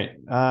right,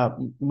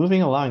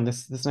 moving along,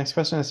 this next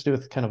question has to do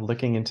with kind of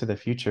looking into the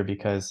future,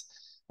 because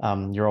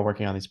you're all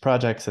working on these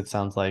projects. It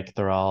sounds like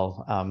they're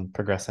all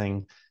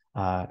progressing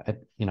at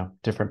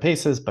different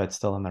paces, but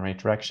still in the right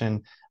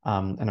direction.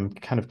 And I'm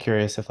kind of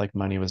curious, if like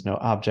money was no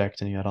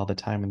object and you had all the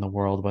time in the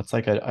world, what's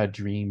like a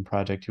dream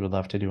project you would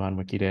love to do on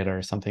Wikidata,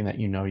 or something that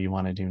you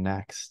want to do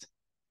next?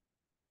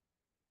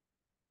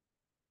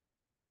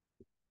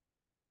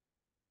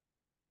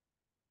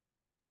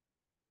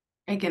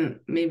 I can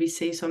maybe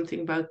say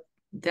something about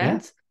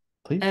that. Yeah,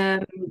 please.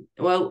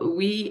 Well,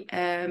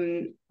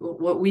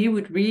 what we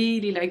would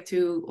really like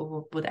to,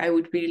 or what I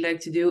would really like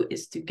to do,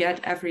 is to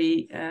get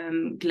every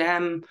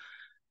GLAM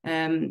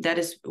that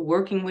is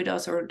working with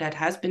us or that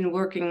has been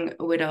working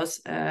with us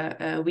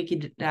a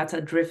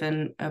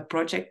Wikidata-driven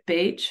project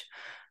page.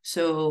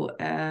 So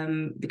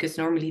because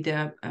normally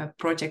the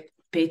project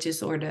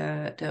pages or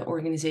the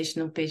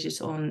organizational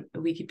pages on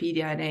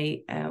Wikipedia,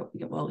 they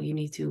well, you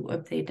need to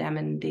update them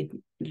and they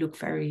look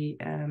very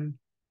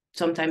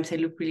sometimes they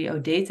look really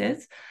outdated,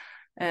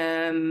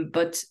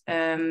 but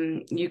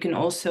you can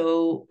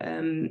also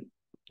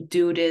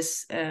do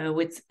this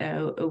with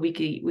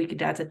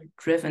Wikidata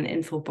driven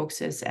info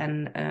boxes,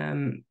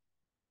 and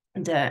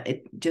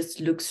it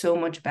just looks so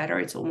much better.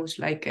 It's almost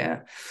like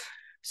a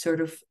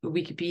sort of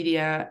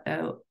Wikipedia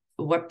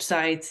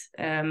website,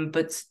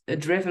 but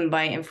driven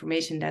by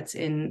information that's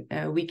in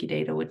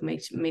Wikidata,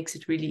 which makes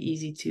it really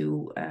easy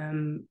to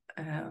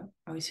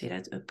how you say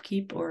that,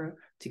 upkeep or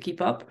to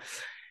keep up.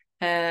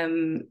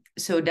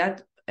 So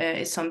that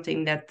is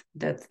something that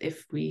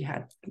if we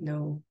had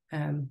no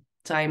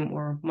time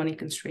or money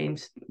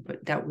constraints,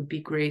 but that would be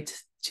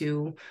great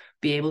to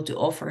be able to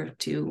offer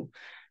to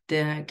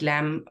the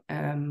GLAM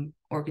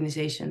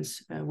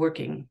organizations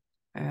working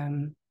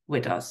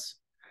with us.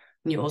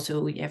 And you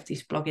also have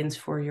these plugins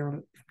for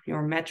your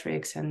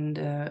metrics and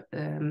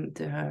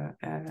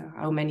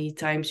how many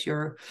times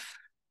your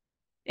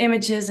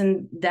images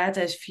and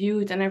data is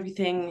viewed and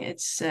everything.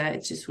 It's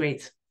just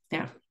great.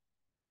 Yeah.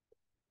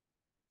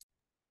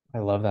 I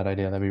love that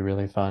idea. That'd be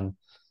really fun.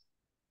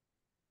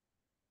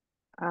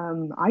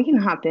 I can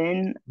hop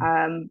in.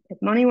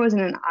 If money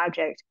wasn't an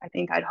object, I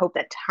think I'd hope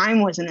that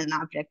time wasn't an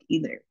object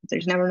either.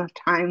 There's never enough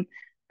time,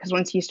 because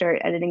once you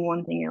start editing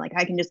one thing, you're like,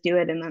 I can just do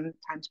it, and then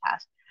time's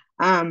passed.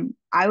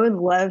 I would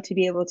love to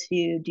be able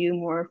to do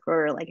more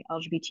for like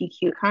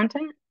LGBTQ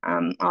content.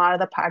 A lot of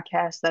the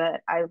podcasts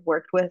that I've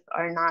worked with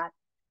are not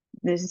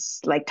this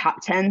like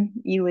top 10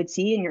 you would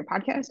see in your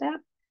podcast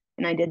app.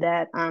 and I did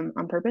that on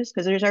purpose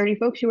because there's already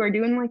folks who are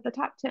doing like the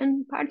top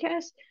 10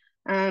 podcasts.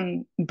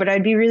 But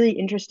I'd be really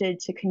interested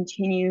to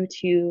continue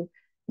to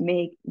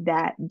make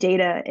that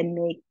data and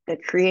make the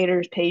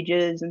creators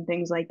pages and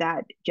things like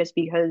that, just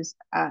because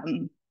I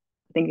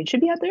think it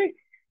should be out there.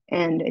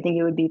 And I think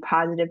it would be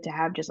positive to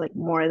have just like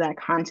more of that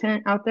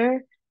content out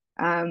there.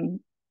 I'm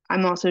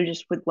also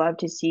just would love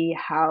to see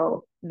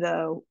how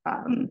the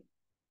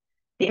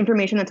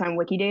information that's on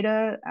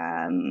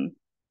Wikidata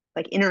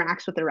like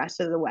interacts with the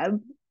rest of the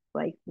web.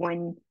 Like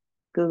when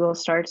Google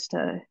starts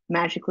to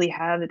magically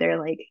have their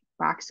like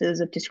boxes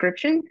of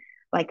description,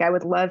 like I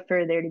would love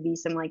for there to be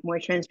some like more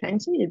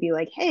transparency to be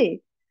like,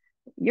 hey,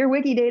 your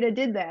Wikidata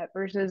did that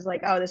versus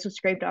like, oh, this was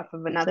scraped off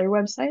of another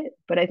website.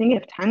 But I think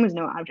if time was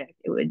no object,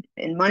 it would,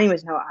 and money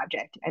was no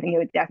object, I think it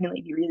would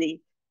definitely be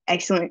really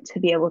excellent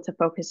to be able to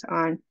focus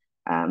on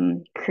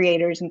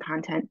creators and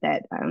content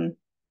that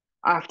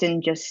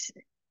often just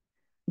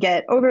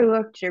get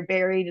overlooked or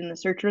buried in the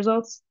search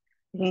results.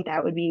 I think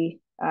that would be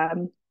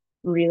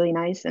really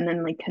nice. And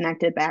then like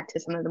connect it back to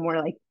some of the more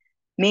like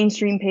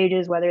mainstream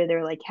pages, whether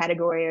they're like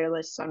category or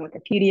lists on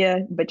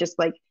Wikipedia, but just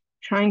like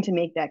trying to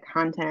make that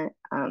content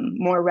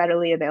more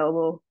readily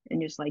available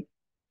and just like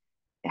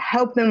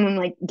help them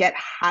like get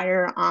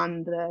higher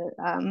on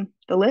the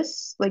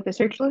lists, like the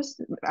search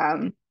list.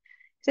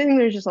 So I think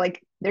there's just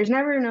like there's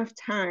never enough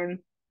time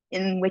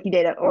in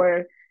Wikidata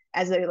or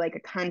as a like a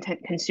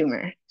content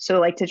consumer. So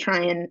like to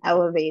try and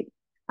elevate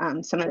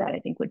some of that, I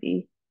think would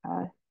be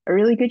a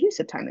really good use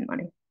of time and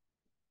money.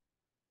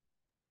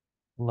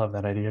 Love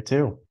that idea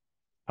too.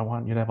 I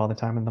want you to have all the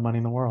time and the money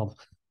in the world.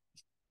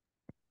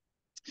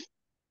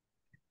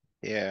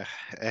 Yeah,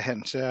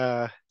 and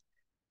I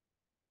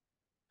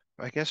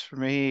guess for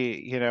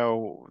me,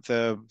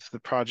 the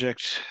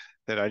project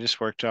that I just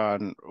worked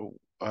on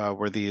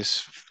were these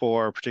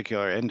four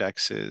particular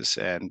indexes,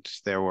 and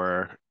there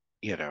were,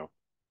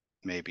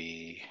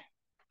 maybe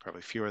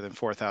probably fewer than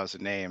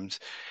 4,000 names,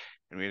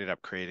 and we ended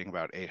up creating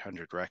about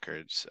 800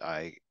 records.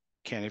 I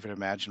can't even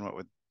imagine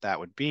what that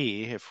would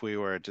be if we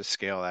were to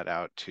scale that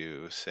out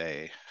to,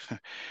 say,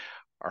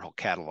 our whole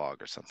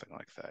catalog or something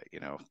like that,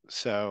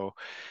 So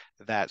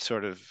that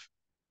sort of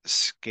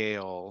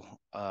scale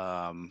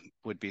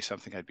would be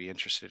something I'd be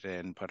interested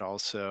in, but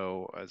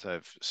also, as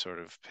I've sort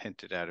of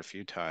hinted at a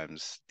few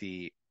times,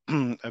 the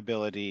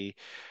ability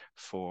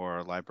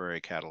for library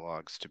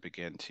catalogs to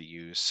begin to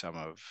use some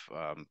of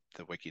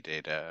the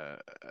Wikidata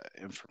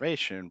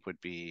information would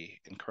be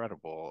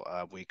incredible.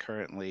 We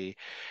currently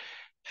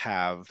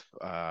have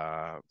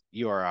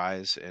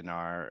URIs in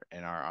our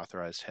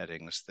authorized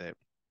headings that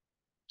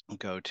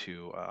go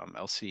to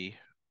LC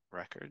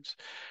records,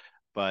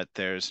 but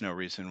there's no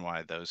reason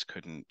why those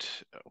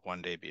couldn't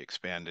one day be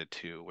expanded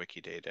to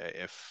Wikidata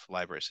if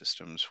library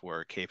systems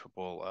were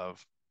capable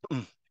of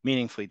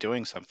meaningfully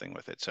doing something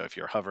with it. So if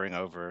you're hovering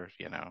over,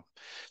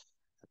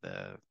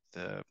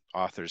 the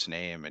author's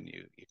name and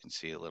you can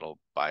see a little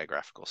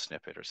biographical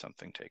snippet or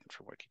something taken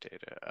from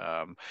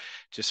Wikidata,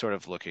 just sort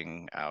of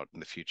looking out in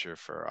the future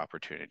for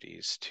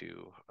opportunities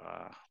to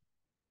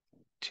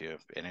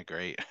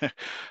integrate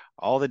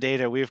all the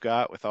data we've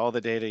got with all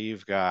the data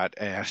you've got,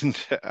 and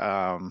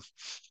I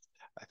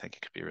think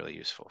it could be really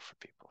useful for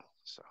people.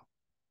 So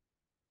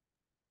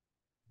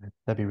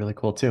That'd be really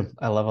cool too.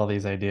 I love all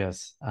these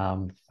ideas. I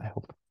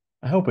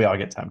hope we all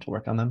get time to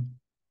work on them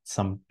at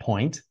some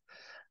point.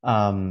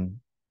 This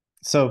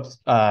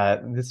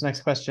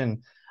next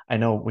question, I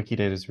know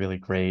Wikidata is really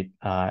great,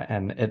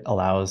 and it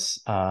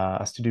allows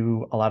us to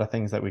do a lot of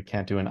things that we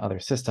can't do in other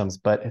systems,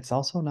 but it's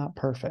also not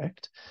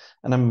perfect.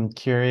 And I'm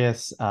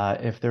curious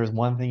if there's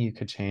one thing you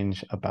could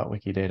change about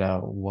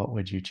Wikidata, what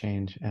would you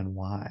change and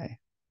why?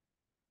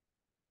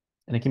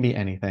 And it can be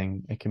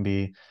anything. It can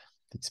be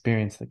the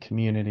experience, the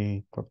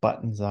community, where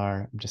buttons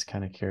are. I'm just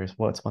kind of curious,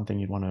 what's one thing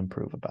you'd want to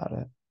improve about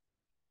it?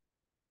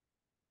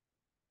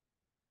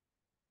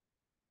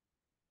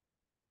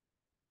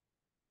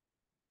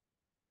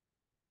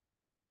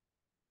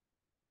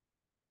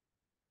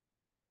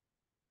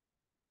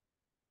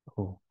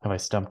 Oh, have I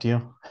stumped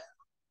you?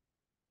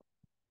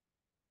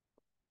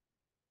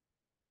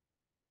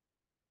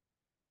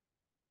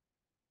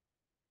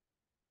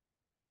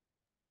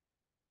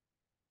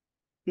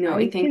 No, I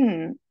I think.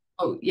 can,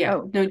 Oh yeah,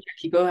 oh, no,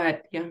 Jackie, go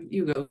ahead. Yeah,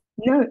 you go.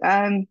 no,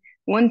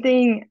 one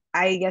thing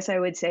I guess I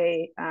would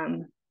say,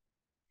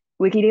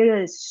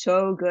 Wikidata is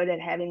so good at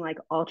having like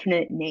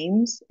alternate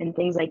names and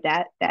things like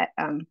that,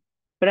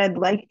 but I'd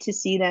like to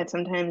see that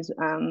sometimes,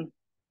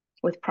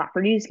 with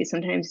properties, because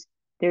sometimes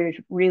there's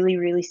really,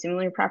 really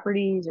similar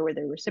properties or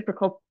they're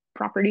reciprocal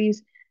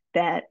properties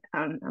that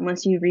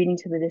unless you read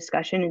into the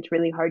discussion, it's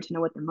really hard to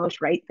know what the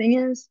most right thing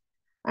is.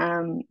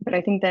 But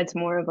I think that's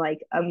more of like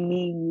a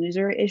me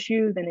user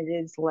issue than it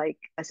is like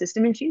a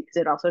system issue because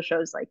it also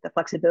shows like the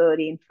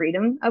flexibility and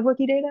freedom of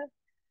Wikidata.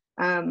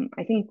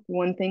 I think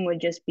one thing would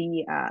just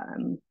be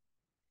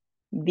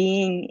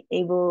being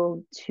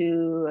able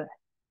to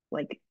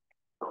like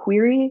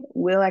query.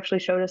 Will actually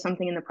showed us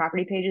something in the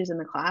property pages in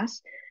the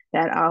class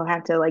that I'll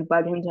have to like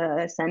bug him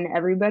to send to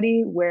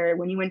everybody, where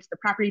when you went to the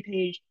property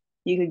page,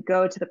 you could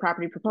go to the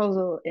property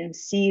proposal and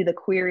see the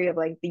query of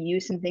like the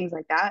use and things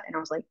like that. And I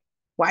was like,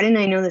 why didn't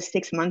I know this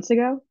 6 months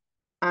ago?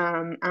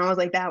 And I was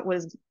like, that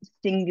was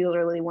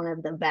singularly one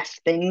of the best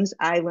things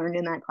I learned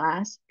in that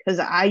class because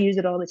I use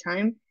it all the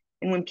time.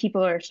 And when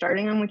people are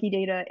starting on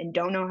Wikidata and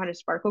don't know how to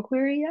Sparkle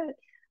query yet,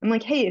 I'm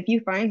like, hey, if you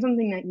find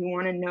something that you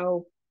want to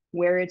know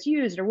where it's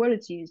used or what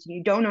it's used, and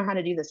you don't know how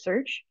to do the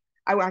search,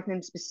 I walk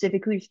them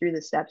specifically through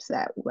the steps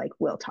that like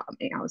Will taught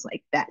me. I was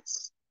like,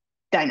 that's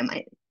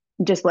dynamite,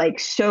 just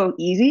like so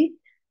easy.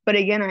 But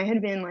again, I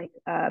had been like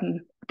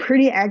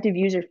pretty active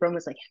user for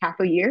almost like half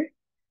a year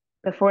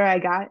before I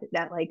got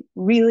that like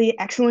really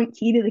excellent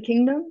key to the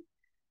kingdom.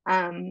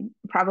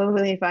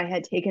 Probably if I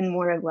had taken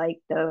more of like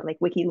the like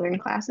Wiki Learn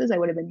classes, I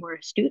would have been more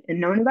astute and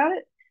known about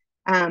it.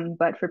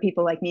 But for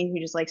people like me who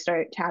just like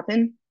start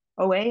tapping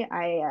away,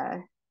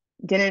 I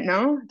didn't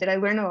know. Did I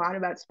learn a lot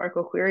about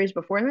Sparkle queries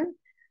before then?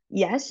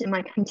 Yes. Am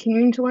I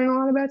continuing to learn a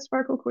lot about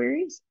Sparkle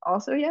queries?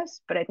 Also,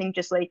 yes. But I think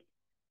just like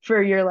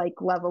for your like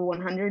level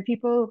 100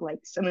 people, like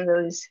some of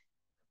those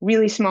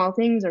really small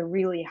things are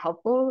really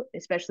helpful,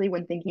 especially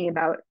when thinking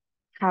about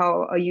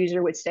how a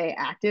user would stay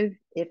active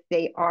if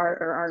they are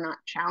or are not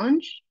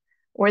challenged,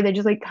 or they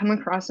just like come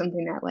across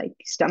something that like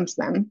stumps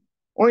them,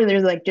 or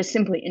they're like just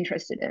simply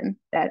interested in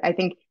that. I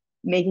think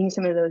making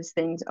some of those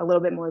things a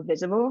little bit more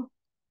visible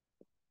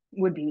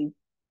would be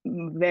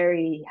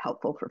very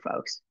helpful for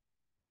folks.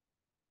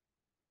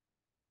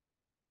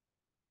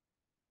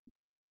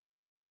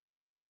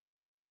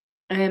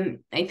 I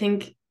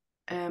think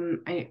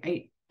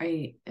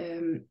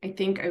I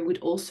think I would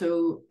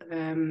also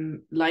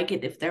like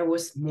it if there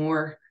was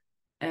more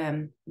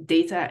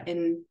data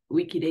in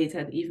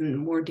Wikidata, even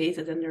more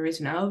data than there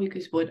is now,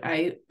 because what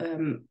I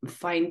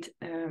find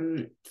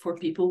for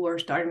people who are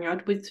starting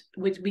out with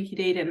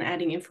Wikidata and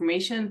adding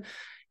information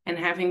and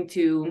having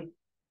to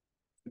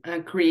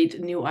create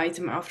a new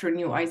item after a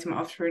new item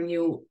after a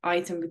new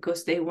item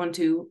because they want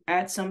to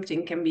add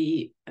something can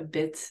be a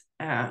bit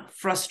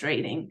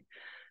frustrating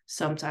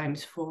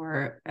sometimes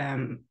for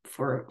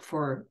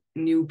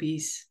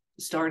newbies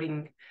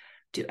starting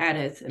to add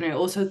it. And I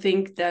also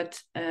think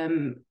that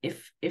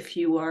if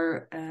you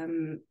are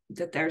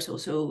that there's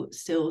also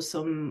still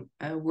some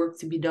work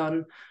to be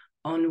done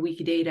on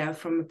Wikidata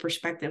from a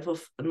perspective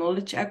of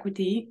knowledge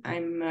equity.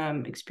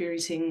 I'm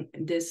experiencing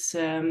this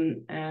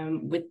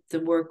with the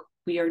work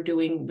we are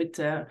doing with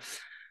the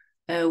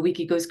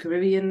Wiki Goes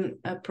Caribbean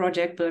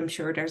project, but I'm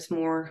sure there's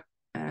more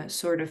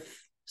sort of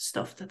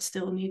stuff that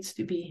still needs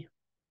to be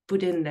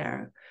put in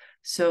there.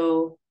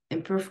 So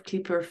imperfectly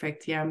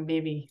perfect, yeah,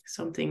 maybe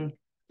something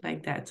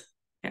like that.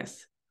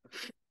 Yes.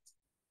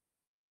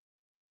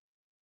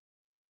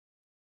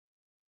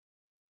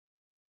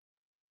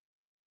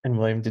 And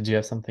William, did you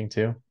have something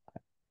too?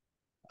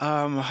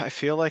 I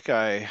feel like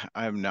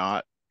I'm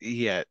not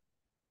yet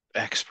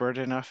expert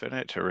enough in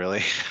it to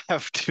really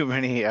have too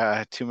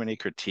many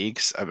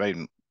critiques. I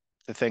mean,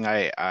 the thing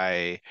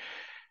I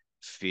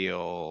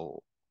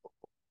feel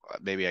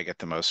maybe I get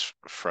the most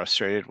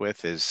frustrated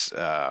with is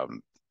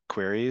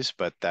queries,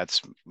 but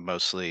that's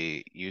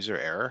mostly user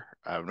error.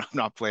 I'm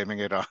not blaming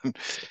it on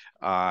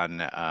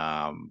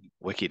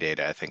Wikidata.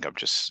 I think I'm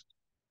just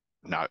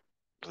not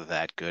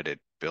that good at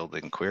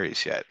building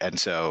queries yet. And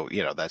so,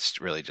 that's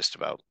really just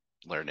about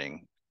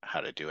learning how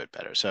to do it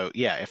better. So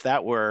yeah, if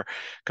that were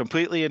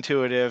completely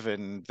intuitive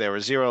and there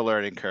was zero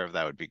learning curve,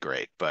 that would be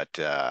great. But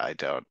I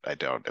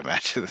don't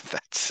imagine that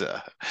that's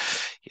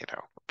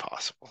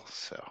possible.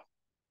 So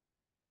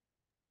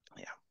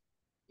yeah.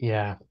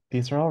 Yeah,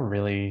 these are all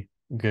really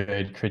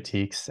good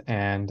critiques,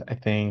 and I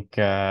think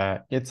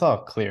it's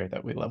all clear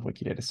that we love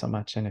Wikidata so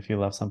much. And if you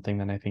love something,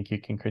 then I think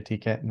you can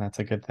critique it, and that's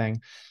a good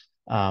thing.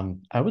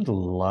 I would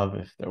love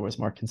if there was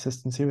more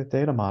consistency with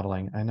data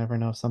modeling. I never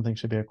know if something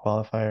should be a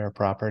qualifier or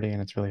property,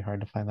 and it's really hard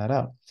to find that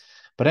out.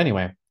 But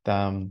anyway,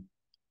 I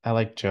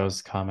like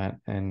Joe's comment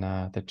in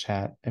the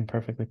chat.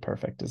 Imperfectly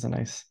perfect is a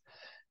nice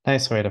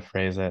way to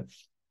phrase it.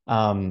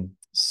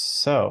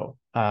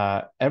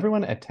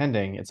 Everyone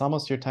attending, it's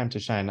almost your time to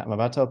shine. I'm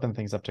about to open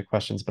things up to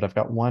questions, but I've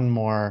got one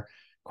more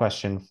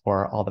question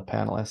for all the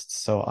panelists.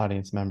 So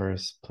audience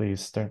members,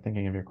 please start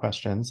thinking of your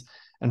questions.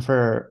 And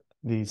for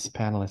these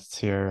panelists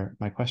here,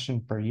 my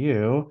question for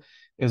you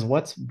is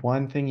what's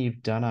one thing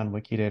you've done on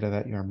Wikidata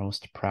that you're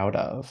most proud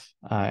of?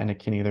 And it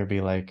can either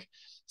be like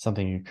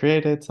something you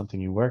created,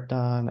 something you worked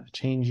on, a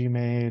change you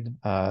made,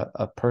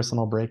 a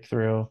personal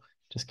breakthrough.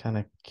 Just kind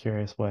of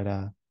curious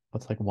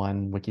what's like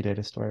one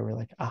Wikidata story where you're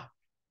like,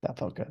 that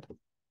felt good.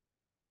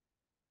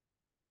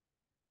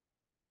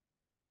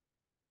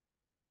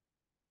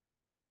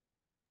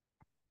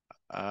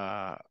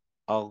 Uh,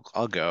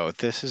 I'll go.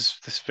 This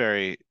is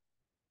very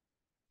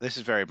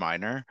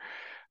minor,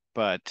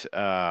 but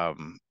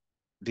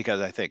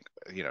because I think,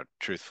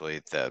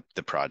 truthfully, the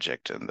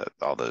project and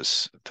all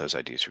those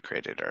ideas we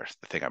created are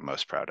the thing I'm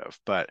most proud of.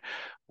 But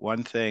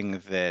one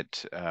thing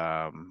that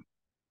I'm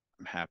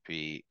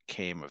happy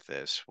came of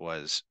this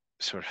was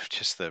sort of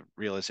just the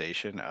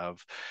realization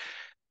of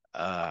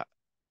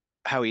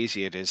how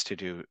easy it is to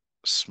do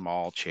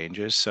small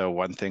changes. So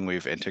one thing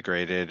we've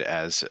integrated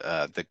as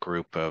the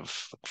group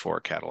of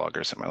 4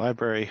 catalogers at my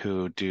library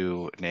who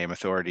do name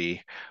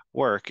authority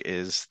work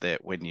is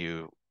that when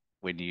you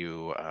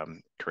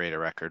create a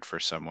record for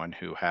someone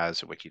who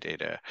has a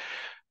Wikidata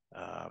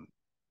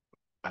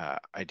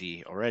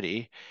ID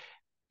already,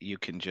 you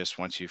can just,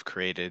 once you've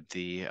created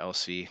the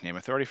LC name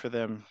authority for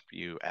them,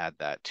 you add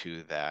that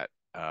to that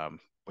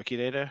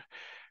Wikidata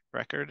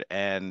record.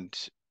 And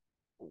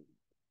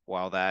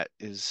while that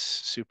is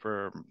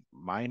super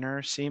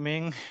minor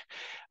seeming,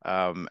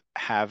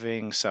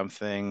 having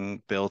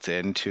something built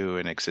into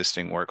an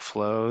existing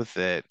workflow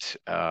that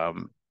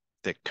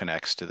that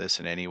connects to this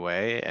in any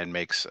way and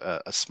makes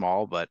a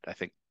small but I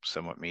think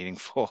somewhat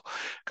meaningful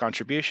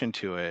contribution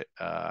to it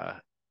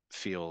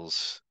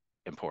feels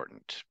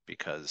important,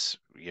 because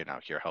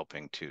you're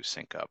helping to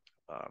sync up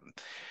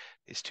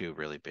these 2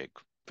 really big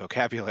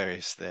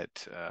vocabularies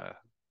that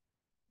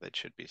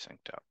should be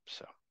synced up.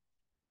 So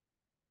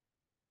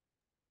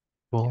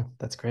Cool. yeah.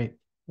 That's great.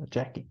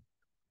 Jackie.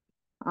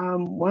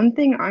 One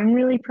thing I'm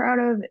really proud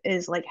of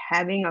is like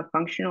having a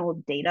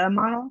functional data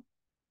model.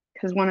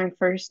 Because when I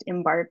first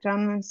embarked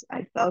on this,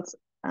 I felt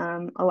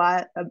a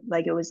lot of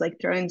like it was like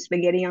throwing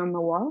spaghetti on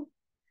the wall.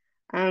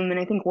 And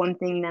I think one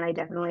thing that I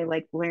definitely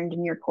like learned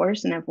in your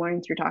course, and I've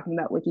learned through talking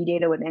about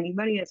Wikidata with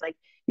anybody, is like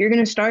you're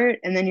gonna start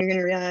and then you're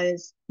gonna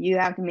realize you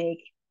have to make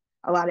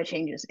a lot of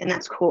changes, and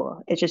that's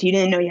cool. It's just you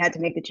didn't know you had to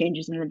make the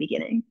changes in the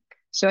beginning.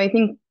 So I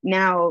think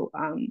now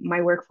my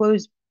workflow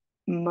is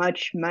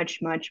much, much,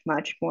 much,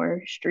 much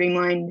more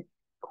streamlined,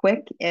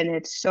 quick, and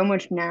it's so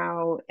much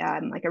now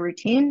like a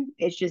routine.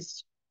 It's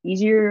just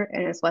easier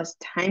and it's less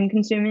time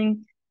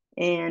consuming,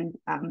 and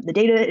the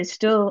data is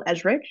still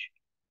as rich.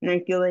 And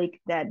I feel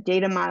like that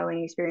data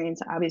modeling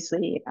experience,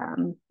 obviously,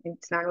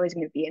 it's not always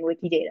going to be in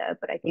Wikidata,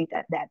 but I think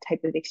that that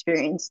type of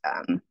experience,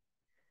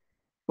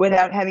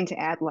 without having to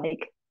add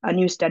like a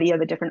new study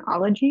of a different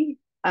ology,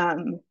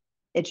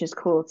 it's just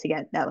cool to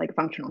get that like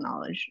functional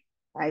knowledge.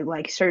 I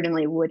like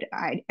certainly would.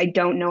 I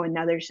don't know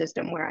another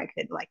system where I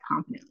could like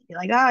confidently be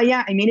like, oh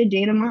yeah, I made a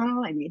data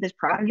model, I made this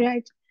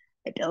project,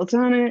 I built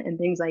on it, and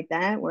things like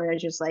that. Where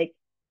it's just like,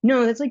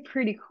 no, that's like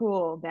pretty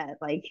cool that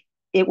like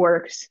it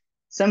works.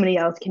 Somebody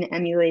else can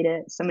emulate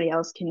it. Somebody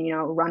else can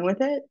run with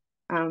it.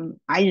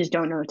 I just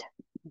don't know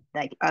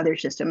like other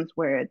systems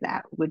where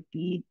that would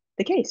be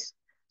the case.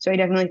 So I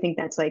definitely think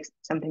that's like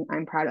something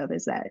I'm proud of,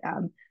 is that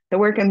the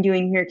work I'm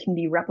doing here can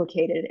be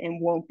replicated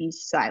and won't be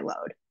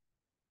siloed.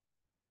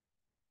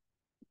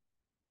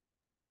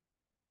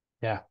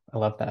 Yeah, I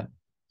love that.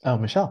 Oh,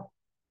 Michelle.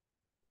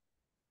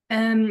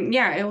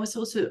 Yeah, it was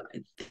also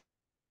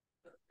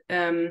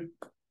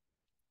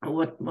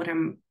what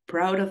I'm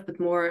proud of, but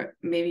more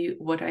maybe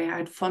what I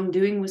had fun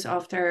doing was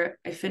after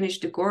I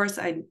finished the course,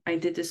 I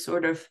did this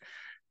sort of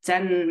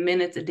 10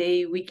 minutes a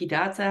day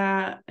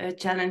Wikidata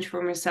challenge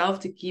for myself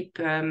to keep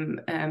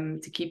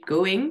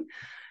going.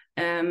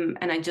 And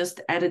I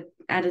just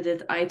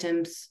edited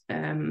items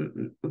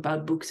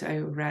about books I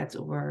read,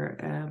 or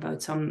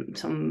about some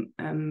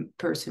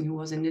person who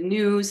was in the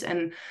news,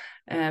 and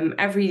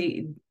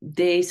every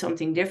day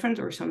something different,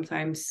 or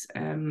sometimes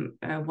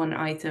one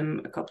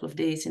item a couple of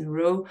days in a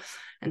row,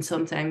 and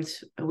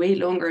sometimes way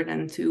longer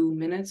than 2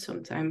 minutes.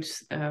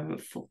 Sometimes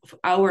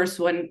hours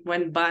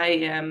went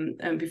by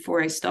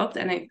before I stopped,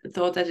 and I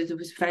thought that it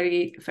was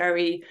very,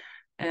 very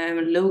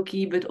low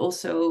key, but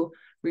also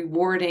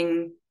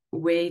rewarding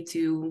way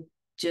to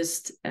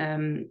just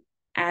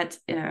add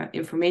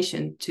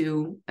information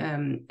to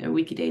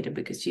Wikidata,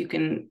 because you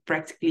can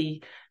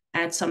practically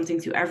add something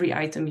to every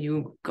item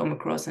you come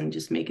across and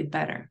just make it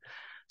better.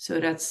 So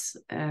that's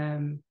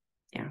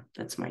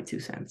that's my 2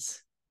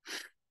 cents.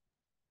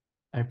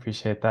 I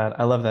appreciate that.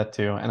 I love that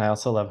too. And I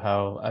also love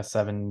how a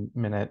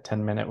 7-minute,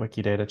 10-minute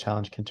Wikidata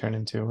challenge can turn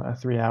into a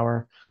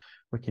 3-hour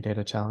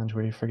Wikidata challenge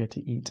where you forget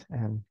to eat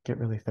and get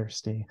really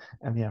thirsty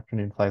and the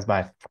afternoon flies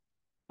by.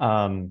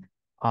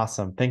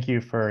 Awesome. Thank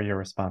you for your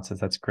responses.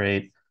 That's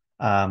great.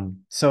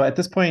 So at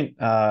this point,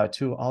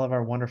 to all of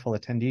our wonderful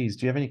attendees,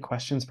 do you have any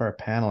questions for our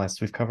panelists?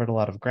 We've covered a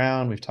lot of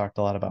ground. We've talked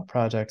a lot about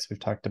projects. We've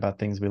talked about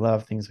things we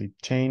love, things we've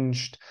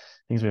changed,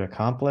 things we've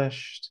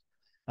accomplished.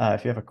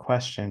 If you have a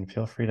question,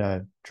 feel free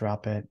to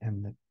drop it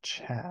in the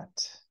chat.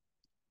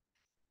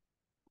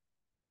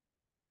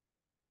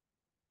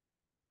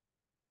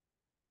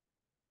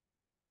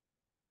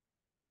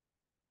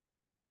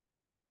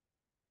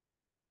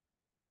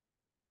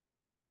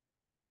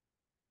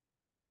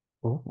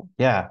 Ooh,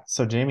 yeah.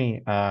 So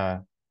Jamie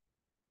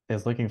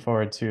is looking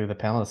forward to the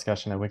panel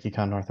discussion at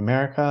WikiCon North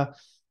America.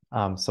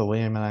 So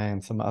William and I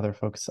and some other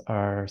folks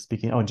are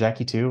speaking. Oh,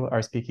 Jackie too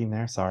are speaking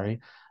there.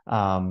 Sorry.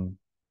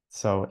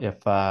 So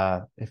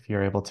if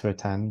you're able to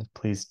attend,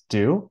 please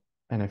do.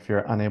 And if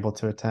you're unable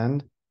to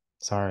attend,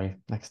 sorry,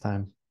 next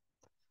time.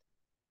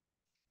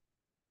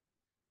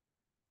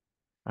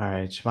 All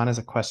right, Siobhan has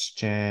a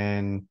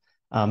question.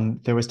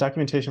 There was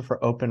documentation for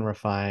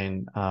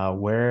OpenRefine.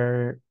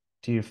 Where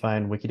do you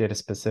find Wikidata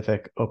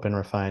specific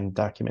OpenRefine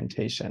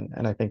documentation?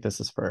 And I think this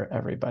is for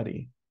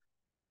everybody.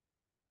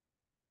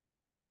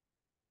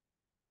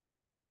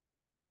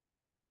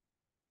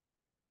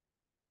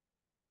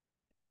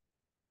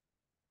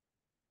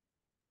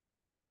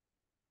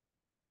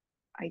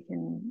 I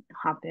can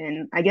hop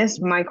in. I guess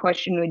my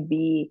question would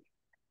be,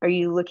 are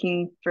you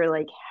looking for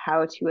like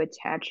how to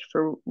attach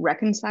for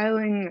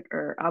reconciling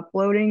or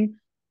uploading?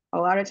 A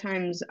lot of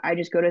times I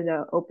just go to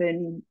the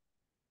open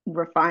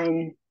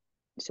refine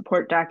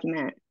support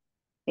document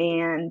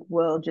and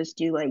we'll just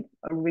do like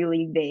a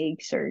really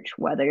vague search,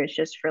 whether it's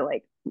just for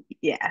like,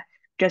 yeah,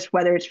 just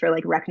whether it's for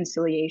like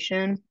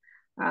reconciliation.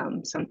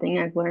 Something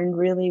I've learned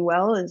really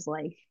well is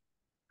like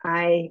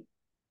I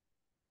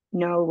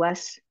know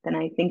less than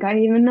I think I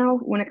even know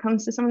when it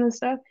comes to some of this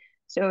stuff.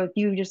 So if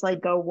you just like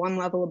go one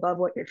level above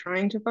what you're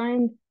trying to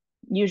find,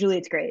 usually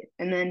it's great.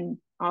 And then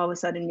all of a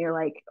sudden you're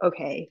like,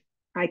 okay,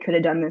 I could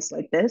have done this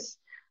like this.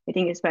 I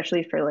think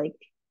especially for like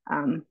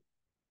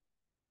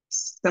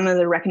some of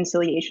the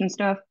reconciliation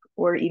stuff,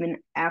 or even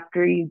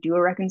after you do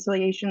a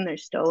reconciliation,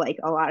 there's still like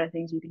a lot of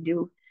things you can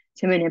do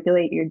to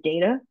manipulate your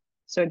data.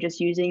 So just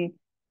using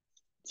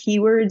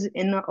keywords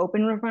in the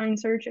open refine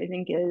search, I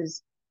think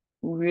is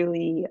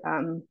really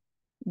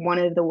one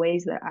of the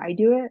ways that I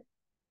do it.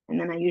 And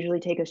then I usually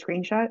take a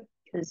screenshot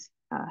because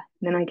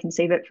then I can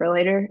save it for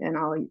later and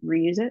I'll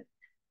reuse it.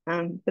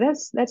 But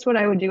that's what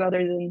I would do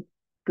other than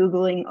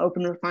Googling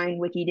open refine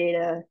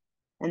Wikidata.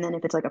 And then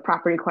if it's like a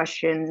property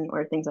question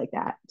or things like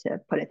that, to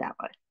put it that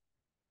way.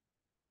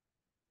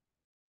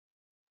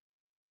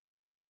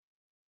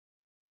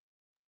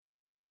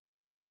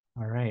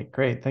 All right,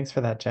 great. Thanks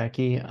for that,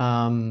 Jackie.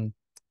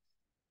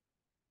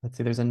 Let's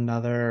see, there's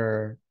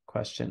another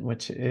question,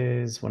 which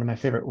is one of my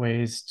favorite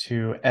ways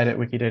to edit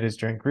Wikidata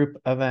during group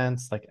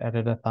events like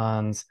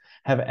editathons.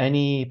 Have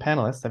any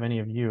panelists, have any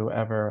of you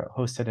ever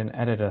hosted an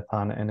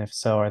editathon? And if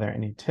so, are there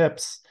any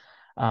tips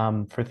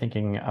for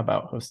thinking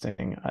about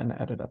hosting an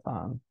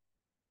editathon?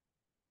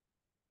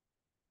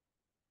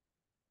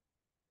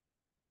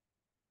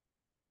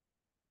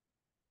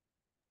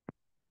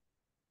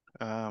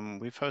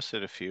 We've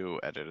hosted a few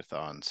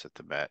editathons at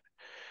the Met,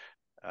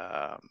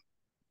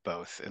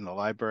 both in the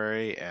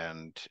library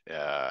and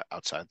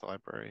outside the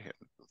library.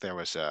 There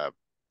was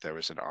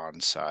an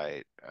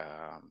on-site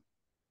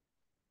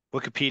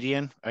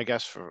Wikipedian, I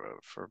guess, for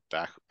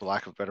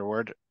lack of a better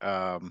word,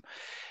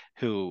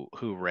 who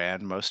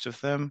ran most of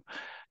them,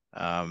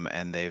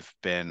 and they've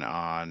been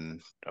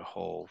on a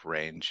whole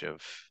range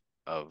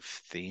of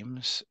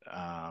themes,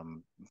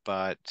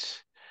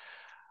 but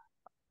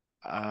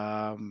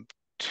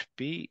to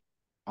be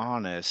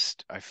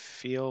honest, I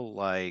feel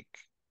like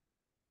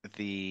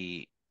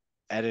the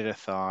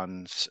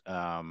editathons,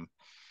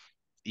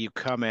 you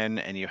come in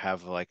and you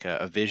have like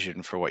a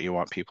vision for what you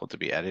want people to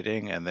be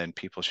editing, and then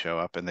people show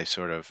up and they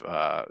sort of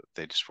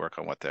they just work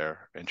on what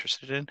they're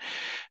interested in.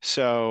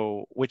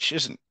 So, which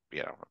isn't,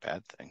 a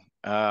bad thing.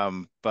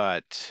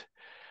 But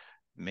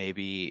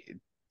maybe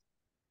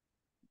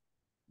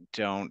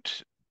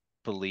don't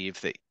believe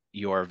that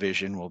your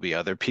vision will be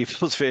other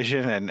people's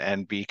vision,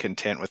 and be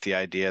content with the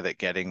idea that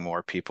getting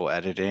more people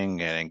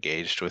editing and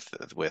engaged with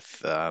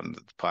the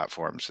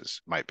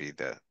platforms might be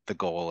the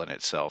goal in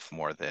itself,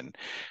 more than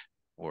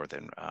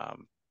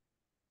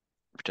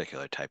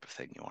particular type of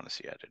thing you want to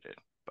see edited.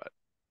 But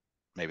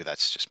maybe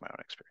that's just my own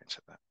experience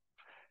of that.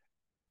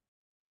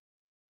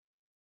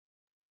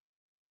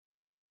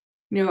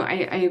 No, I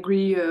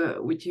agree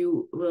with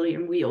you,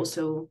 William. We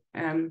also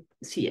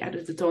see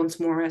editathons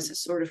more as a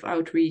sort of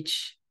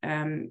outreach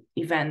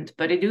event.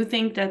 But I do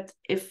think that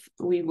if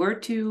we were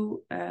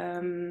to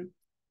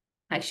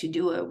actually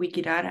do a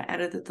Wikidata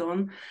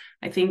editathon,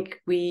 I think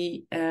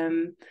we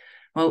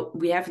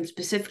haven't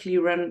specifically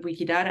run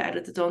Wikidata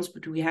editathons,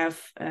 but we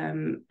have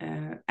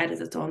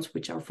editathons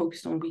which are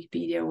focused on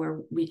Wikipedia,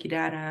 where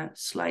Wikidata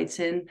slides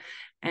in.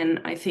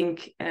 And I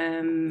think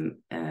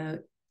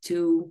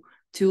two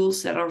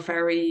tools that are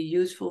very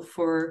useful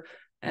for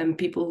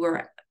people who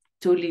are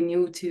totally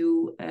new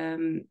to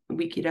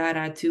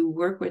Wikidata to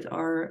work with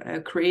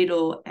are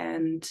Cradle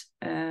and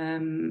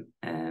the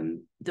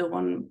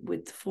one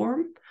with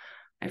form.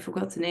 I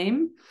forgot the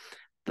name,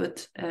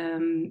 but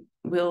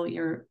Will,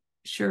 you're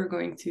sure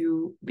going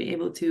to be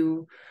able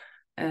to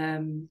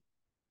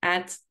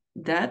add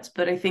that.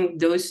 But I think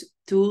those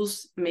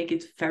tools make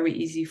it very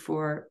easy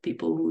for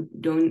people who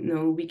don't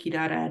know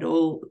Wikidata at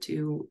all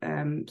to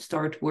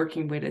start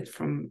working with it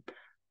from,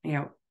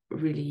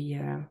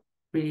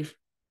 really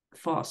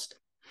fast.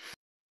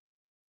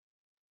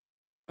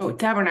 Oh,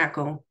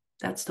 Tabernacle,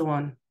 that's the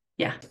one.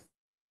 Yeah.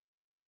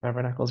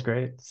 Tabernacle's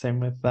great. Same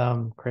with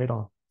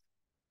Cradle.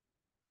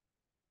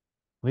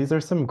 These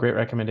are some great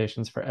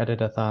recommendations for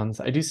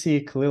editathons. I do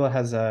see Kalila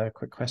has a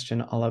quick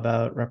question all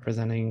about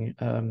representing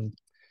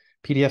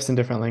PDFs in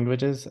different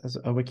languages as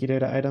a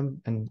Wikidata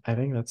item. And I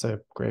think that's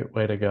a great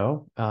way to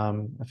go,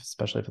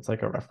 especially if it's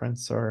like a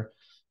reference, or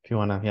if you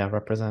want to,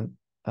 represent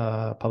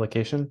a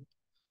publication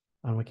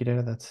on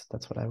Wikidata,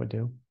 that's what I would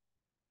do.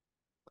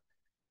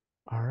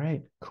 All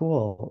right,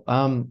 cool.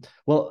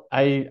 Well,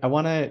 I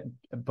want to,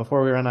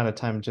 before we run out of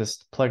time,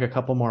 just plug a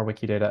couple more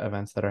Wikidata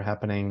events that are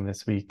happening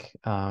this week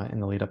in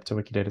the lead up to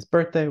Wikidata's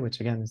birthday,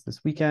 which again is this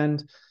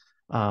weekend.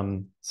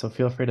 So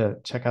feel free to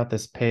check out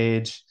this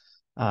page.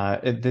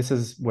 This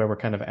is where we're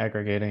kind of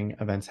aggregating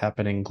events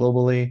happening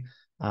globally.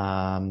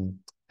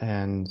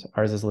 And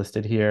ours is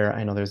listed here.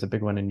 I know there's a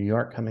big one in New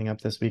York coming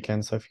up this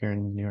weekend. So if you're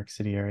in the New York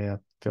City area,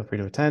 feel free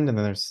to attend. And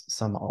then there's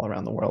some all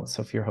around the world.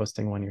 So if you're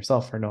hosting one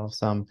yourself or know of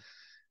some,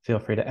 feel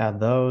free to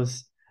add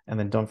those. And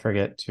then don't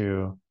forget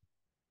to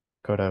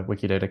go to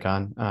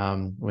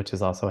WikiDataCon, which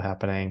is also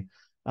happening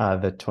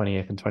the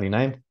 28th and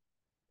 29th.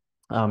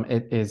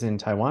 It is in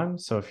Taiwan.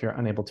 So if you're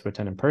unable to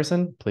attend in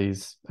person,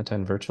 please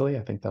attend virtually.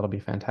 I think that'll be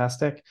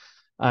fantastic.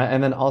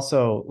 And then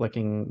also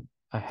looking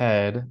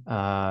ahead,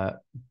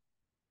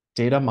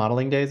 Data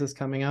Modeling Days is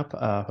coming up,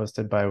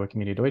 hosted by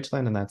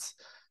Wikimedia-Deutschland, and that's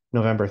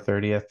November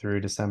 30th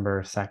through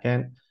December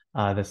 2nd.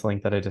 This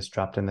link that I just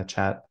dropped in the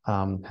chat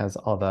has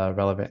all the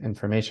relevant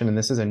information, and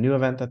this is a new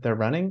event that they're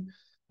running.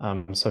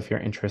 So if you're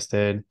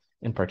interested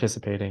in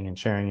participating and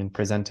sharing and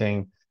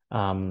presenting,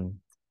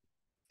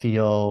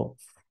 feel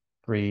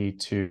free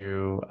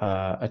to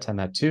attend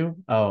that too.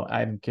 Oh,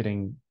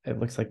 it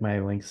looks like my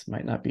links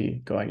might not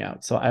be going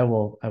out. So I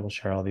will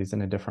share all these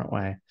in a different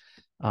way.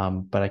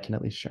 But I can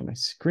at least share my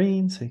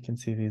screen so you can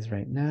see these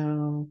right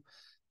now.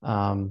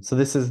 So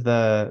this is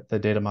the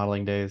Data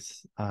Modeling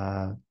Days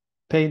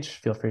page.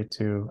 Feel free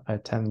to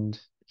attend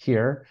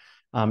here.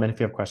 And if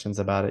you have questions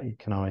about it, you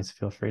can always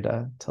feel free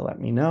to let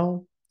me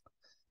know.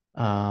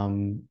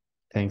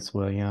 Thanks,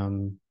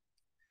 William.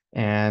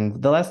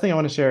 And the last thing I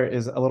want to share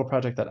is a little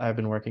project that I've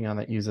been working on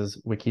that uses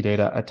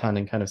Wikidata a ton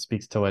and kind of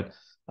speaks to what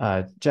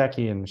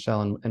Jackie and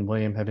Michelle and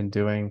William have been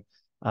doing.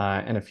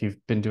 And if you've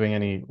been doing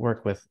any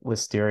work with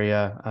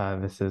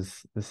Listeria,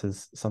 this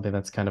is something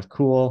that's kind of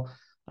cool.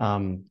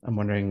 I'm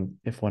wondering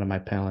if one of my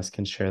panelists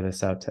can share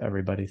this out to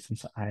everybody,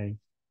 since I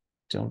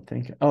don't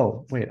think.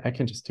 Oh, wait, I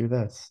can just do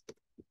this.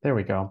 There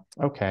we go.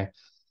 Okay.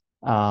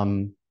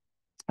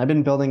 I've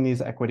been building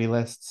these equity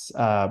lists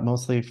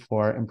mostly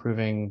for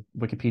improving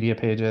Wikipedia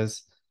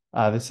pages.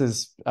 This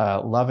is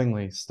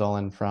lovingly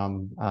stolen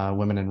from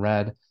Women in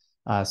Red.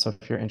 So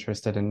if you're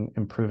interested in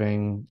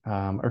improving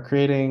or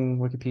creating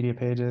Wikipedia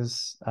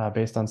pages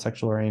based on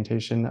sexual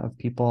orientation of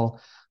people,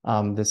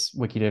 this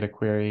Wikidata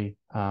query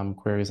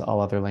queries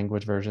all other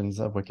language versions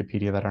of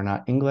Wikipedia that are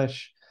not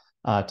English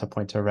to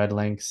point to red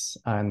links.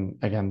 And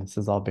again, this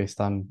is all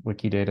based on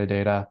Wikidata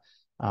data.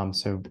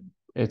 So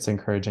it's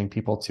encouraging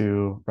people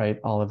to write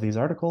all of these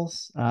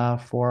articles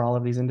for all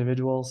of these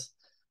individuals.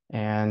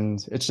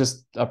 And it's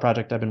just a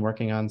project I've been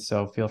working on.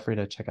 So feel free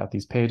to check out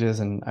these pages.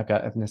 And I've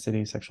got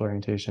ethnicity, sexual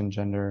orientation,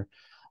 gender,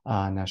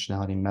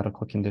 nationality,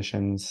 medical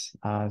conditions,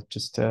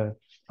 just to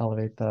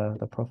elevate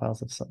the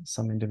profiles of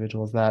some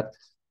individuals that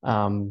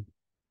don't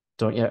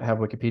yet have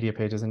Wikipedia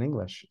pages in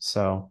English.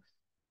 So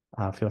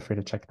feel free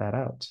to check that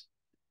out.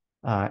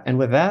 And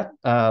with that,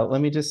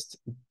 let me just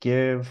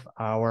give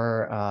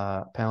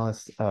our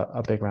panelists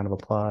a big round of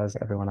applause.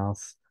 Everyone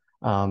else,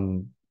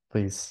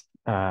 please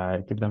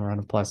give them a round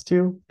of applause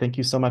too. Thank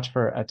you so much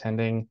for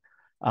attending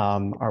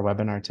our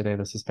webinar today.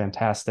 This is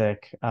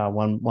fantastic.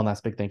 One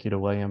last big thank you to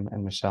William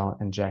and Michelle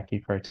and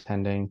Jackie for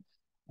attending.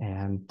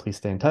 And please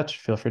stay in touch.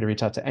 Feel free to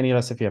reach out to any of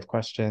us if you have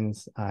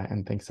questions.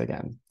 And thanks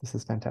again. This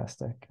is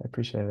fantastic. I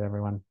appreciate it,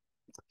 everyone.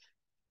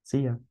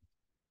 See ya.